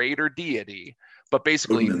he's a greater deity. But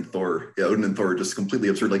basically, Odin and Thor are just completely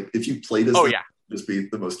absurd. Like if you played as them, just be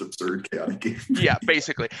the most absurd chaotic game. Yeah,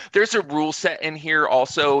 basically. There's a rule set in here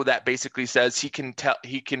also that basically says he can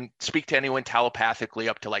speak to anyone telepathically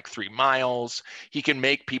up to like 3 miles. He can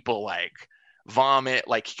make people like vomit,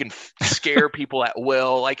 like he can scare people at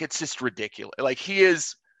will. Like it's just ridiculous. Like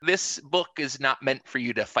this book is not meant for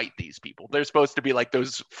you to fight these people. They're supposed to be like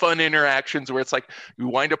those fun interactions where it's like you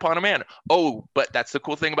wind up on a man. Oh, but that's the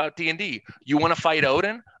cool thing about D&D. You want to fight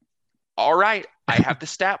Odin? All right, I have the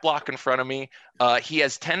stat block in front of me. He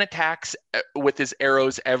has 10 attacks with his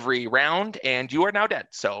arrows every round, and you are now dead.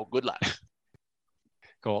 So good luck.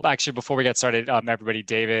 Cool. Actually, before we get started, everybody,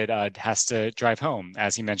 David has to drive home.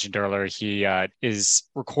 As he mentioned earlier, he is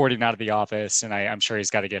recording out of the office, and I'm sure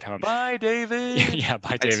he's got to get home. Bye, David. Yeah,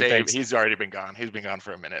 bye, David. He's already been gone. He's been gone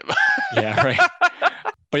for a minute. Yeah, right.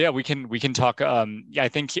 But yeah, we can talk. I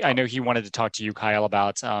know he wanted to talk to you, Kyle,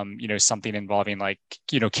 about something involving like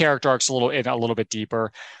character arcs a little bit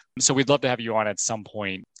deeper. So we'd love to have you on at some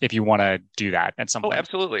point if you want to do that at some point. Oh,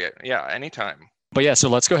 absolutely. Yeah, anytime. But yeah, so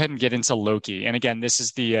let's go ahead and get into Loki. And again, this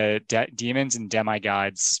is the Demons and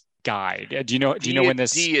Demigods guide. Do you know when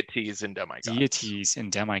this deities and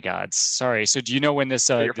demigods? Sorry. So do you know when this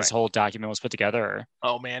this whole document was put together? Or?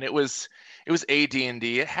 Oh man, it was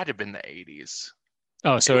AD&D. It had to have been the 80s.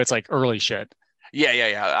 Oh, so it's like early shit.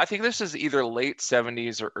 Yeah. I think this is either late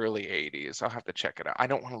 70s or early 80s. I'll have to check it out. I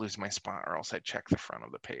don't want to lose my spot, or else I check the front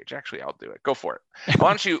of the page. Actually, I'll do it. Go for it. Why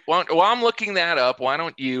don't you? While I'm looking that up, why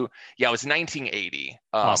don't you? Yeah, it was 1980.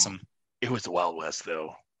 Awesome. It was the Wild West,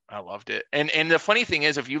 though. I loved it. And the funny thing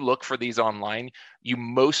is, if you look for these online, you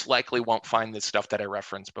most likely won't find the stuff that I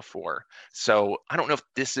referenced before. So I don't know if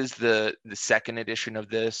this is the second edition of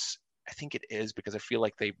this. I think it is, because I feel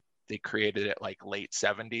like they created it like late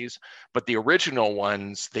 70s, but the original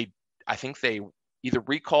ones, I think they either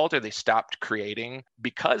recalled or they stopped creating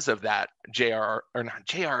because of that J.R.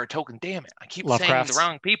 Tolkien. Damn it, I keep saying the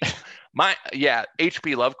wrong people.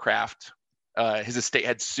 H.P. Lovecraft, his estate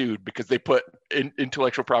had sued because they put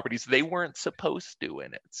intellectual properties they weren't supposed to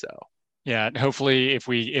in it. So yeah, hopefully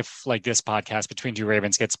if like this podcast Between Two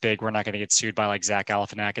Ravens gets big, we're not going to get sued by like Zach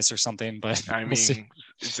Galifianakis or something. But I mean,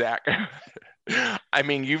 Zach. I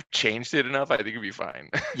mean, you've changed it enough. I think it'd be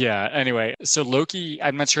fine. Yeah. Anyway, so Loki,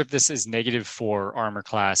 I'm not sure if this is -4 armor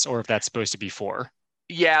class or if that's supposed to be 4.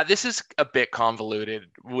 Yeah, this is a bit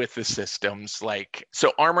convoluted with the systems. Like,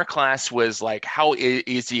 so armor class was like, how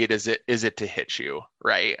easy is it to hit you,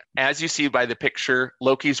 right? As you see by the picture,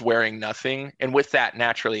 Loki's wearing nothing, and with that,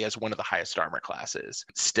 naturally, as one of the highest armor classes,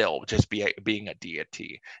 still just being a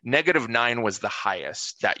deity. -9 was the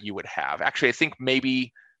highest that you would have. Actually, I think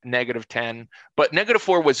maybe -10, but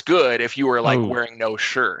 -4 was good if you were like wearing no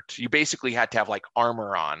shirt. You basically had to have like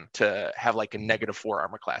armor on to have like a -4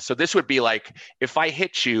 armor class. So this would be like, if I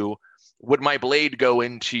hit you, would my blade go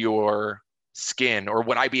into your skin, or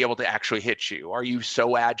would I be able to actually hit you? Are you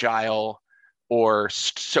so agile or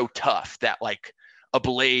so tough that like a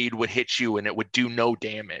blade would hit you and it would do no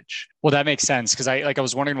damage? Well, that makes sense, because I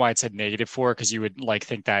was wondering why it said -4, because you would like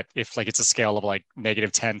think that if like it's a scale of like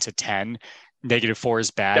 -10 to 10, -4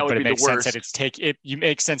 is bad, but it makes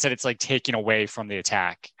sense that it's like taking away from the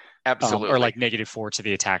attack. Absolutely. Or like -4 to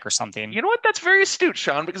the attack or something. You know what? That's very astute,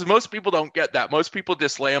 Sean, because most people don't get that. Most people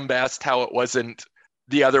just lambast how it wasn't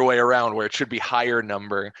the other way around, where it should be higher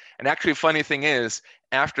number. And actually, funny thing is,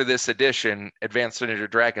 after this edition, Advanced Dungeons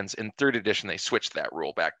 & Dragons, in 3rd edition, they switched that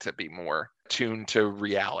rule back to be more tuned to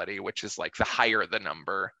reality, which is like the higher the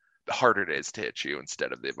number, the harder it is to hit you,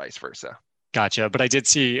 instead of the vice versa. Gotcha. But I did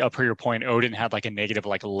see, per your point, Odin had like a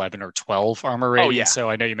 -11 or 12 armor rating. Oh, yeah. So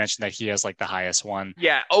I know you mentioned that he has like the highest one.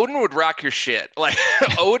 Yeah, Odin would rock your shit. Like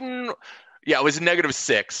Odin, yeah, it was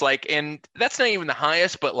 -6. Like, and that's not even the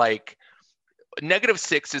highest, but like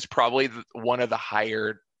 -6 is probably one of the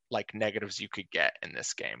higher like negatives you could get in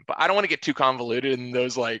this game. But I don't want to get too convoluted in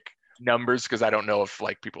those like numbers, because I don't know if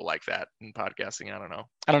like people like that in podcasting. I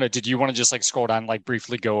don't know. Did you want to just like scroll down, like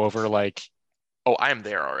briefly go over like? Oh, I am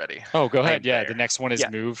there already. Oh, go ahead. Yeah, the next one is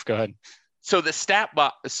move. Go ahead. So the stat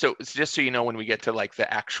block, so just so you know, when we get to like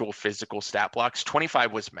the actual physical stat blocks,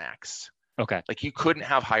 25 was max. Okay. Like you couldn't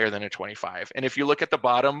have higher than a 25. And if you look at the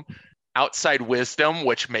bottom, outside wisdom,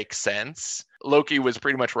 which makes sense. Loki was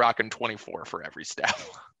pretty much rocking 24 for every step.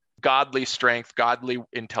 Godly strength, godly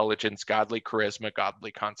intelligence, godly charisma,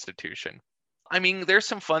 godly constitution. I mean, there's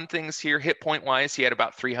some fun things here. Hit point wise, he had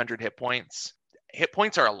about 300 hit points. Hit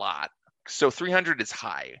points are a lot, so 300 is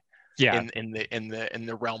high. Yeah. In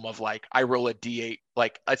the realm of like, I roll a d8,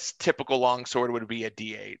 like a typical longsword would be a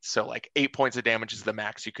d8, so like 8 points of damage is the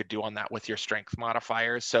max you could do on that with your strength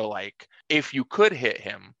modifier. So like, if you could hit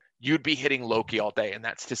him, you'd be hitting Loki all day, and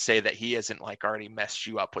that's to say that he isn't like already messed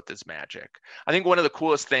you up with his magic. I think one of the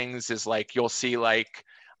coolest things is like, you'll see like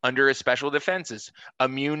under his special defenses,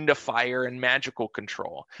 immune to fire and magical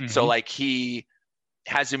control. So like, he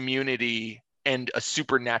has immunity and a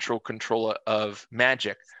supernatural control of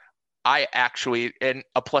magic. I actually, and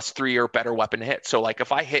a +3 or better weapon to hit. So like,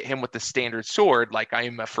 if I hit him with the standard sword, like I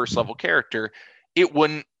am a first level character, it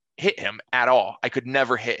wouldn't hit him at all. I could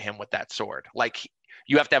never hit him with that sword. Like,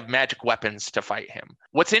 you have to have magic weapons to fight him.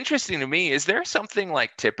 What's interesting to me is, there something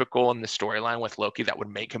like typical in the storyline with Loki that would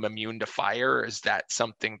make him immune to fire? Or is that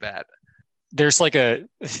something that... There's like a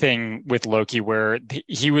thing with Loki where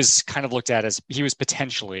he was kind of looked at as, he was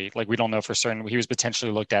potentially, like, we don't know for certain, he was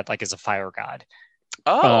potentially looked at like as a fire god.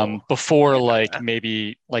 Before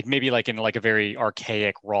maybe in like a very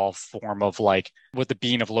archaic raw form of like what the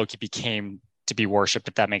being of Loki became to be worshipped,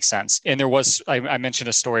 if that makes sense. And there was, I mentioned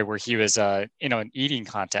a story where he was an eating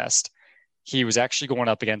contest. He was actually going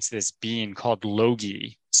up against this being called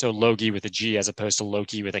Logi. So Logi with a G as opposed to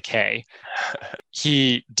Loki with a K.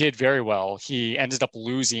 He did very well. He ended up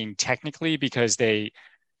losing technically because they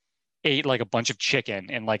ate like a bunch of chicken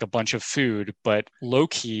and like a bunch of food, but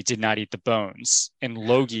Loki did not eat the bones, and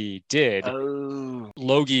Logi did.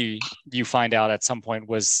 Logi, you find out at some point,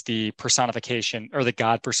 was the personification, or the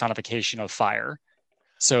god personification, of fire.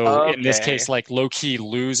 So in this case, like, Loki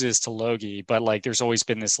loses to Logi, but like there's always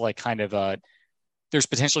been this like kind of there's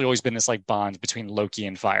potentially always been this like bond between Loki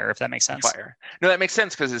and fire, if that makes sense. Fire. No, that makes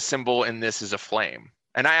sense, because his symbol in this is a flame.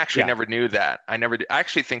 And I actually never knew that. I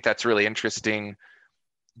actually think that's really interesting,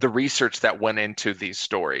 the research that went into these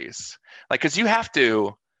stories. Like, because you have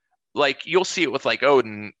to, like, you'll see it with like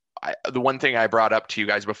Odin. The one thing I brought up to you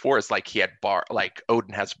guys before is like, he had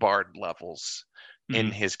Odin has bard levels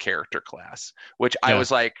in his character class, which I was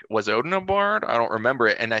like, was Odin a bard? I don't remember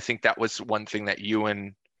it. And I think that was one thing that you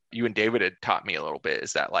and David had taught me a little bit,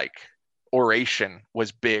 is that like oration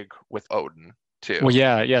was big with Odin too. Well,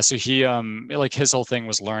 yeah. So he like, his whole thing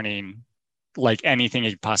was learning like anything he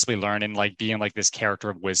could possibly learn, and like being like this character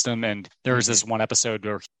of wisdom. And there was this one episode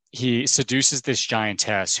where he seduces this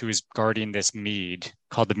giantess who is guarding this mead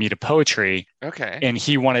called the Mead of Poetry. Okay. And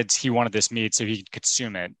he wanted this mead so he could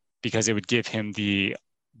consume it, because it would give him the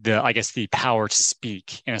I guess the power to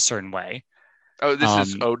speak in a certain way. Oh, this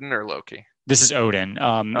is Odin or Loki? This is Odin.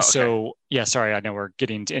 Okay. So yeah, sorry, I know we're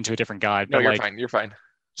getting into a different god. No, but you're like, fine. You're fine.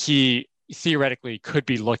 He theoretically could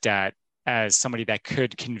be looked at as somebody that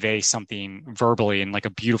could convey something verbally in like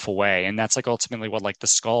a beautiful way. And that's like ultimately what like the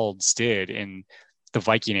Skalds did in the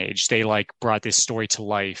Viking Age. They like brought this story to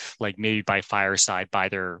life, like maybe by fireside, by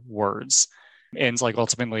their words. And like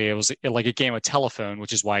ultimately it was like a game of telephone,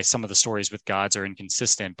 which is why some of the stories with gods are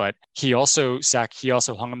inconsistent. But he also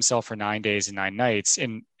hung himself for 9 days and 9 nights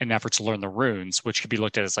in an effort to learn the runes, which could be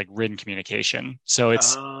looked at as like written communication. So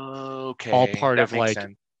it's all part of like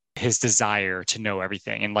his desire to know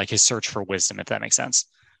everything, and like his search for wisdom, if that makes sense.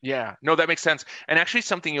 Yeah, no, that makes sense. And actually,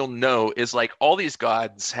 something you'll know is like, all these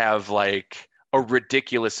gods have like a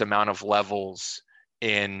ridiculous amount of levels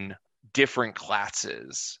in different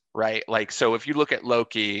classes, right? Like, so if you look at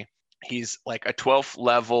Loki, he's like a 12th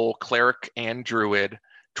level cleric and druid,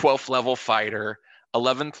 12th level fighter,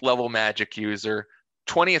 11th level magic user,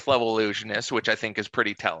 20th level illusionist, which I think is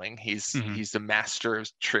pretty telling. He's the master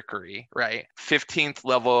of trickery, right? 15th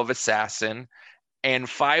level of assassin, and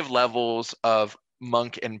 5 levels of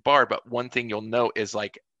monk and bard. But one thing you'll note is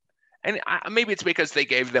like, and maybe it's because they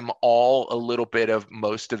gave them all a little bit of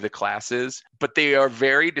most of the classes, but they are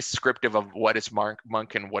very descriptive of what is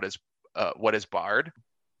monk and what is bard.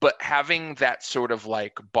 But having that sort of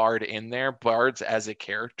like bard in there, bards as a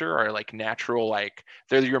character are like natural, like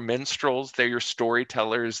they're your minstrels, they're your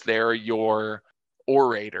storytellers, they're your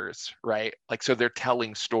orators, right? Like, so they're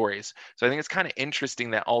telling stories. So I think it's kind of interesting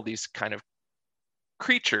that all these kind of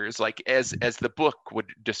creatures, like as the book would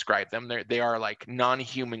describe them, they are like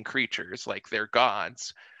non-human creatures, like they're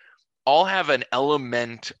gods, all have an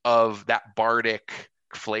element of that bardic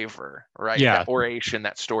flavor, right? Yeah. That oration,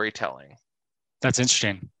 that storytelling. That's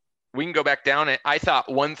interesting. We can go back down it. I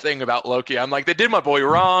thought one thing about Loki, I'm like, they did my boy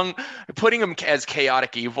wrong, putting him as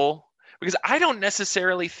chaotic evil. because I don't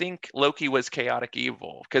necessarily think Loki was chaotic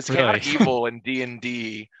evil, because Really? chaotic evil in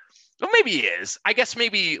D&D, well, maybe he is. I guess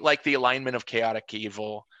maybe like the alignment of chaotic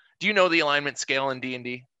evil. Do you know the alignment scale in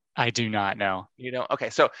D&D? I do not know. You know, okay,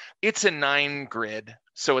 so it's a 9 grid.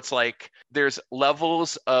 So it's like there's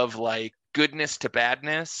levels of like goodness to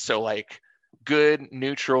badness. So like good,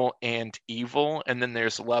 neutral, and evil. And then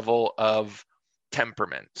there's level of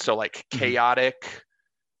temperament. So like chaotic,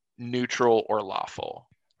 neutral, or lawful,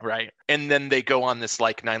 right? And then they go on this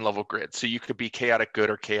like 9-level grid. So you could be chaotic good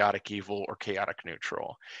or chaotic evil or chaotic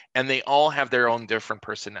neutral. And they all have their own different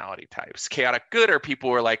personality types. Chaotic good are people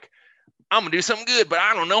who are like, I'm gonna do something good, but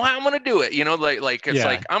I don't know how I'm gonna do it. You know, like it's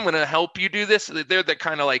like I'm gonna help you do this. They're the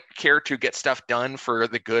kind of like care to get stuff done for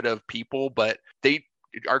the good of people, but they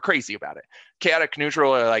are crazy about it. Chaotic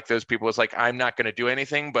neutral are like those people. It's like, I'm not gonna do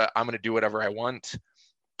anything, but I'm gonna do whatever I want.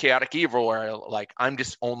 Chaotic evil are like, I'm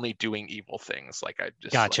just only doing evil things. Like I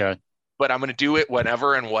just Gotcha. like, but I'm gonna do it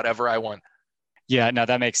whenever and whatever I want. Yeah, no,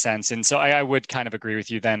 that makes sense. And so I would kind of agree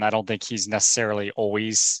with you then. I don't think he's necessarily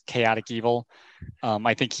always chaotic evil.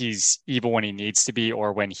 I think he's evil when he needs to be,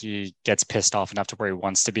 or when he gets pissed off enough to where he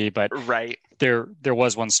wants to be. But right, there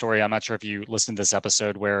was one story, I'm not sure if you listened to this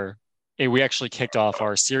episode, where we actually kicked off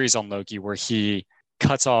our series on Loki, where he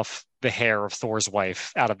cuts off the hair of Thor's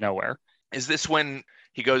wife out of nowhere. Is this when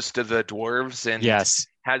he goes to the dwarves and yes,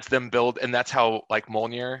 has them build, and that's how like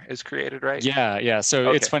Mjolnir is created, right? Yeah. So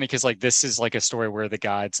Okay. It's funny because like this is like a story where the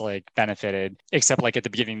gods like benefited, except like at the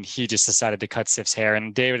beginning he just decided to cut Sif's hair,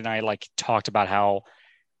 and David and I like talked about how,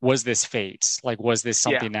 was this fate? Like, was this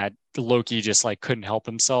something that Loki just like couldn't help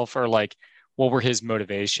himself, or like what were his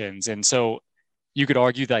motivations? And so you could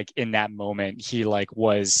argue like in that moment he like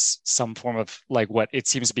was some form of like what it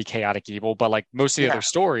seems to be chaotic evil, but like most of the other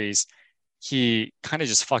stories he kind of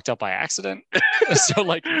just fucked up by accident. So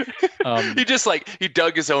like he just like he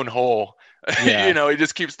dug his own hole. Yeah. You know, he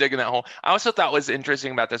just keeps digging that hole. I also thought was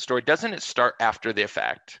interesting about that story, doesn't it start after the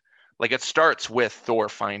effect? Like it starts with Thor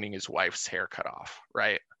finding his wife's hair cut off,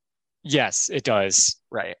 right? Yes, it does.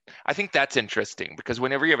 Right. I think that's interesting because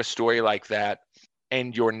whenever you have a story like that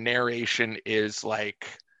and your narration is like,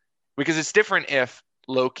 because it's different if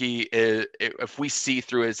Loki is, if we see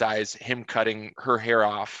through his eyes him cutting her hair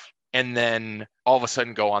off and then all of a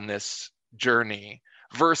sudden go on this journey,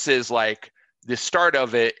 versus like the start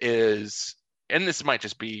of it is, and this might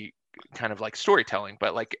just be kind of like storytelling,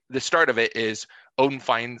 but like the start of it is Odin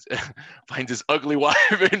finds his ugly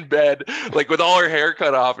wife in bed, like with all her hair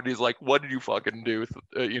cut off, and he's like, "What did you fucking do?"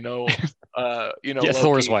 Yeah, Loki.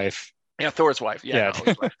 Thor's wife. Yeah, Thor's wife. Yeah.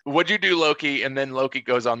 Yeah. No, what'd you do, Loki? And then Loki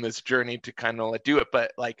goes on this journey to kind of like do it,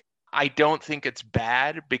 but like I don't think it's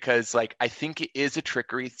bad, because like I think it is a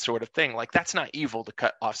trickery sort of thing. Like that's not evil to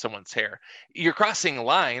cut off someone's hair. You're crossing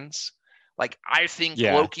lines. Like I think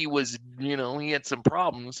Loki was, he had some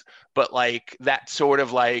problems, but like that sort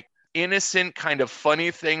of like innocent kind of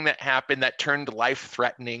funny thing that happened that turned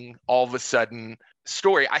life-threatening all of a sudden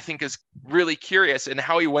story, I think is really curious, and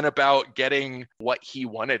how he went about getting what he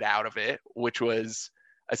wanted out of it, which was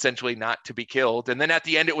essentially not to be killed. And then at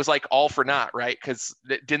the end it was like all for naught, right? Because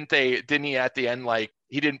didn't he at the end, like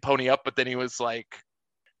he didn't pony up, but then he was like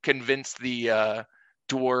convinced the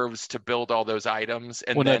dwarves to build all those items,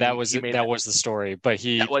 and then that was the story, but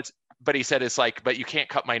he said, it's like, but you can't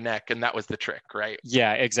cut my neck, and that was the trick, right?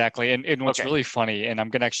 Yeah, exactly. And what's really funny, and I'm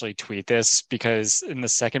gonna actually tweet this, because in the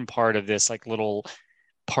second part of this like little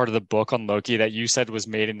part of the book on Loki that you said was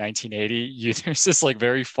made in 1980, there's this like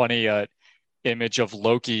very funny image of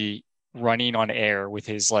Loki running on air with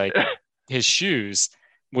his like his shoes,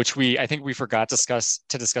 which I think we forgot to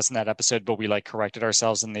discuss in that episode, but we like corrected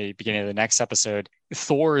ourselves in the beginning of the next episode.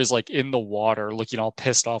 Thor is like in the water looking all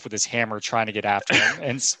pissed off with his hammer trying to get after him.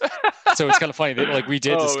 And so it's kind of funny that like we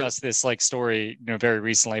did discuss this like story, very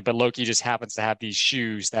recently, but Loki just happens to have these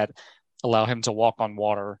shoes that allow him to walk on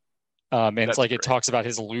water. And it's like, it talks about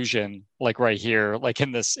his illusion, like right here, like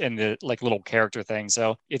in the like little character thing.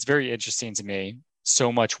 So it's very interesting to me. So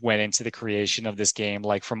much went into the creation of this game,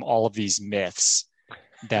 like from all of these myths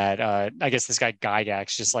that I guess this guy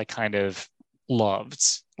Gygax just like kind of loved,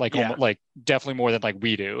 like almost, like definitely more than like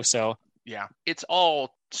we do. So yeah, it's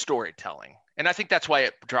all storytelling, and I think that's why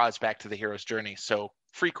it draws back to the hero's journey so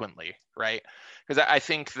frequently, right? Because I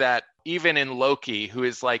think that even in Loki, who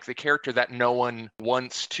is like the character that no one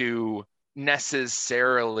wants to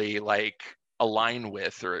necessarily like align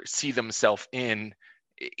with or see themselves in,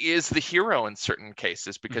 is the hero in certain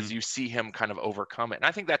cases, because you see him kind of overcome it. And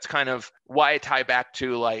I think that's kind of why I tie back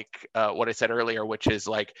to like what I said earlier, which is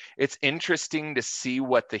like, it's interesting to see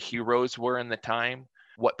what the heroes were in the time,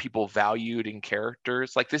 what people valued in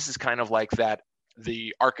characters. Like this is kind of like that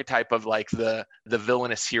the archetype of like the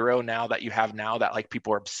villainous hero now that you have now that like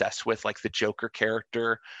people are obsessed with, like the Joker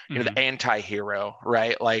character, you know, the anti-hero,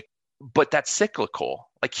 right? Like, but that's cyclical.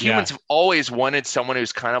 Like humans have always wanted someone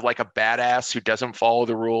who's kind of like a badass, who doesn't follow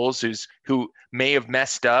the rules, who may have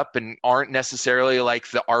messed up and aren't necessarily like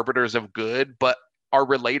the arbiters of good, but are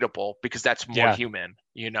relatable because that's more human,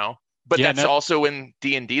 you know? But that's also in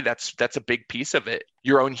D&D, that's a big piece of it.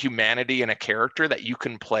 Your own humanity and a character that you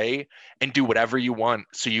can play and do whatever you want.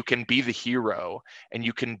 So you can be the hero and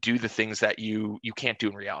you can do the things that you can't do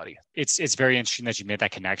in reality. It's very interesting that you made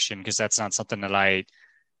that connection, because that's not something that I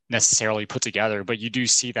necessarily put together, but you do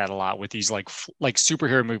see that a lot with these like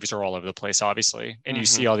superhero movies are all over the place, obviously. And you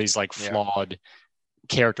see all these like flawed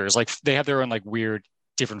characters, like they have their own like weird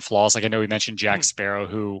different flaws. Like I know we mentioned Jack Sparrow,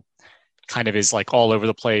 who kind of is like all over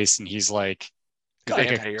the place, and he's like an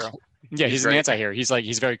anti-hero. He's an anti-hero.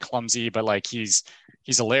 He's very clumsy, but like he's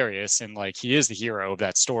hilarious, and like he is the hero of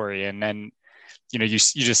that story. And then you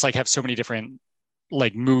just like have so many different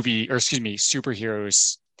like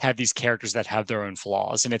superheroes have these characters that have their own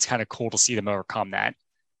flaws, and it's kind of cool to see them overcome that.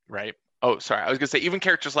 Right. Oh, sorry. I was gonna say even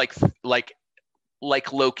characters like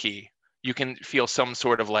Loki, you can feel some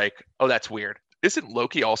sort of like, oh, that's weird. Isn't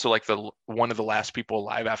Loki also like one of the last people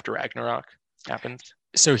alive after Ragnarok happens?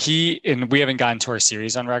 So we haven't gotten to our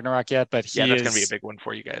series on Ragnarok yet, but that's going to be a big one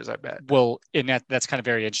for you guys, I bet. Well, and that's kind of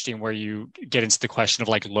very interesting, where you get into the question of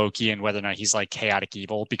like Loki and whether or not he's like chaotic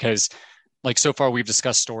evil, because like so far we've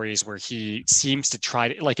discussed stories where he seems to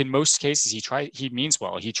try to, like in most cases he means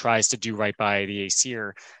well. He tries to do right by the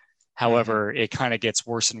Aesir. However, it kind of gets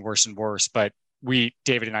worse and worse and worse. But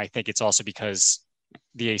David and I think it's also because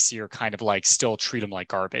the Aesir kind of like still treat him like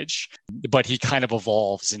garbage, but he kind of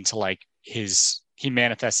evolves into like he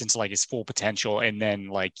manifests into like his full potential, and then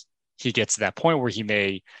like he gets to that point where he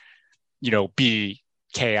may, be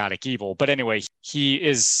chaotic evil. But anyway, he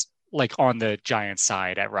is like on the giant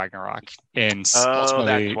side at Ragnarok, and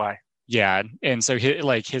ultimately, that's why. Yeah, and so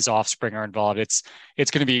his offspring are involved. It's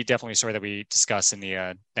going to be definitely a story that we discuss in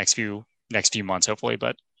the next few months, hopefully.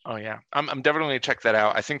 But I'm definitely going to check that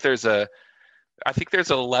out. I think there's a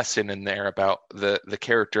lesson in there about the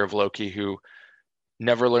character of Loki, who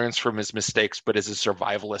never learns from his mistakes, but is a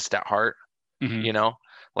survivalist at heart. You know,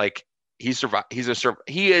 like he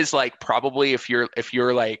is like probably, if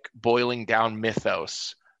you're like boiling down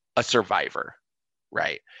mythos, a survivor,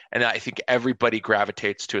 right? And I think everybody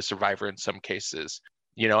gravitates to a survivor in some cases,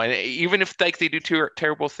 and even if like they do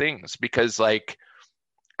terrible things, because like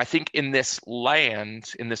I think in this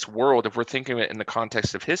land, in this world, if we're thinking of it in the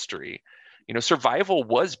context of history, survival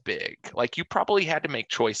was big. Like you probably had to make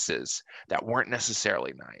choices that weren't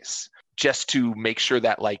necessarily nice just to make sure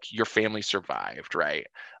that like your family survived, right?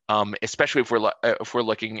 Especially if we're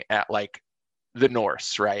looking at like the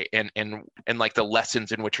Norse, right? And like the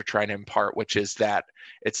lessons in which we're trying to impart, which is that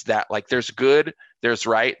it's that like there's good, there's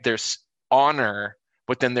right, there's honor,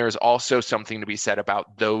 but then there's also something to be said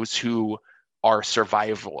about those who are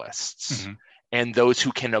survivalists. And those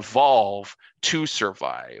who can evolve to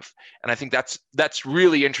survive. And I think that's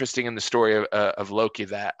really interesting in the story of Loki,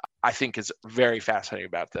 that I think is very fascinating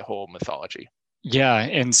about the whole mythology. Yeah,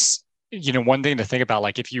 and one thing to think about,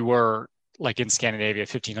 like if you were like in Scandinavia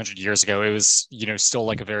 1500 years ago, it was still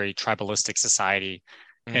like a very tribalistic society.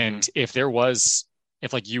 And if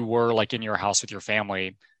like you were like in your house with your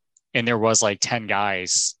family, and there was like 10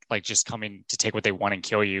 guys like just coming to take what they want and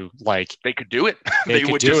kill you, like they could do it. They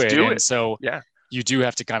would just do it. And so yeah, you do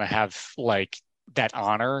have to kind of have like that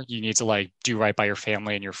honor. You need to like do right by your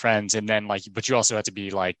family and your friends, and then like, but you also have to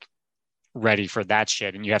be like ready for that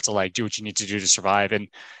shit, and you have to like do what you need to do to survive. And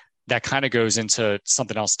that kind of goes into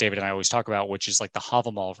something else David and I always talk about, which is like the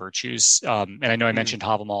Havamal virtues. And I know I mentioned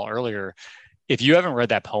Havamal earlier. If you haven't read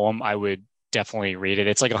that poem, I would definitely read it.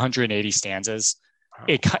 It's like 180 stanzas.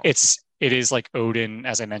 It is like Odin,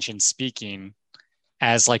 as I mentioned, speaking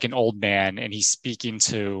as like an old man, and he's speaking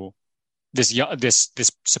to this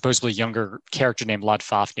supposedly younger character named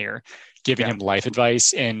Lodfafnir, giving him life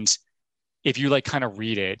advice. And if you like kind of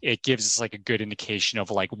read it, it gives us like a good indication of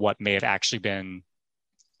like what may have actually been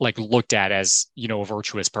like looked at as a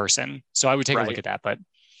virtuous person. So I would take a look at that. But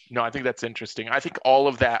no, I think that's interesting. I think all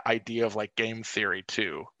of that idea of like game theory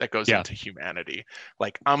too, that goes into humanity.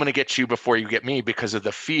 Like, I'm going to get you before you get me because of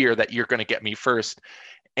the fear that you're going to get me first.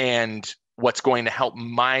 And what's going to help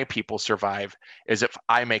my people survive is if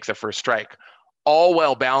I make the first strike, all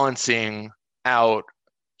while balancing out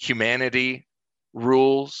humanity,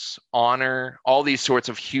 rules, honor, all these sorts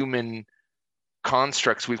of human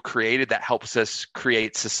constructs we've created that helps us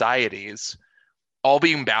create societies, all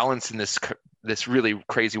being balanced in this this really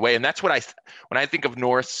crazy way. And that's what when I think of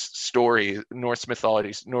Norse stories, Norse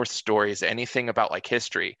mythology, Norse stories, anything about like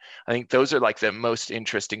history, I think those are like the most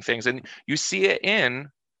interesting things. And you see it in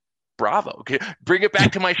Bravo. Bring it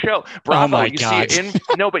back to my show. Bravo. Oh my you God. see it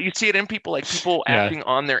but you see it in people, like people acting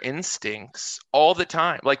on their instincts all the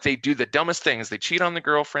time. Like they do the dumbest things. They cheat on their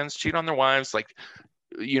girlfriends, cheat on their wives. Like,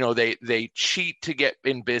 they cheat to get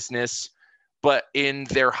in business. But in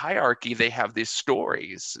their hierarchy, they have these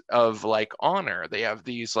stories of like honor. They have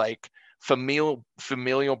these like familial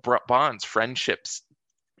bonds, friendships,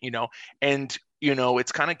 and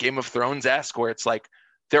it's kind of Game of Thrones-esque, where it's like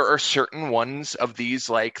there are certain ones of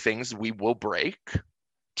these like things we will break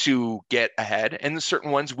to get ahead, and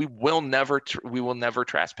certain ones we will never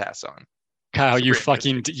trespass on. Kyle, you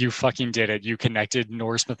fucking did it. You connected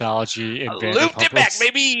Norse mythology and looped it back,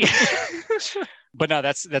 baby. But no,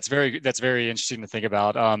 that's very interesting to think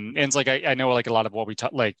about. And it's like I know like a lot of what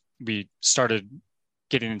we started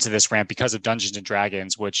getting into this rant because of Dungeons and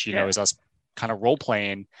Dragons, which is us kind of role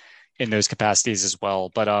playing in those capacities as well.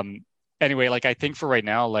 But anyway, like I think for right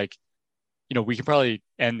now, like we can probably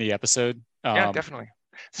end the episode. Yeah, definitely.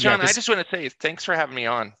 Sean, I just want to say thanks for having me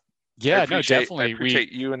on. Yeah, no, definitely. I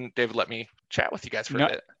appreciate you and David let me chat with you guys for a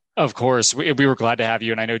bit. Of course, we were glad to have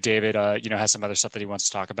you, and I know David, has some other stuff that he wants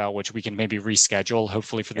to talk about, which we can maybe reschedule,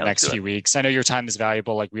 hopefully for the next few weeks. I know your time is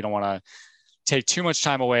valuable; like we don't want to take too much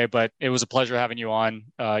time away, but it was a pleasure having you on.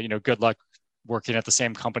 Good luck working at the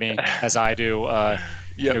same company as I do.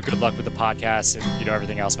 Good luck with the podcast and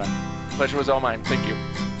everything else, man. Pleasure was all mine. Thank you.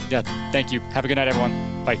 Yeah, thank you. Have a good night,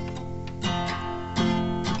 everyone. Bye.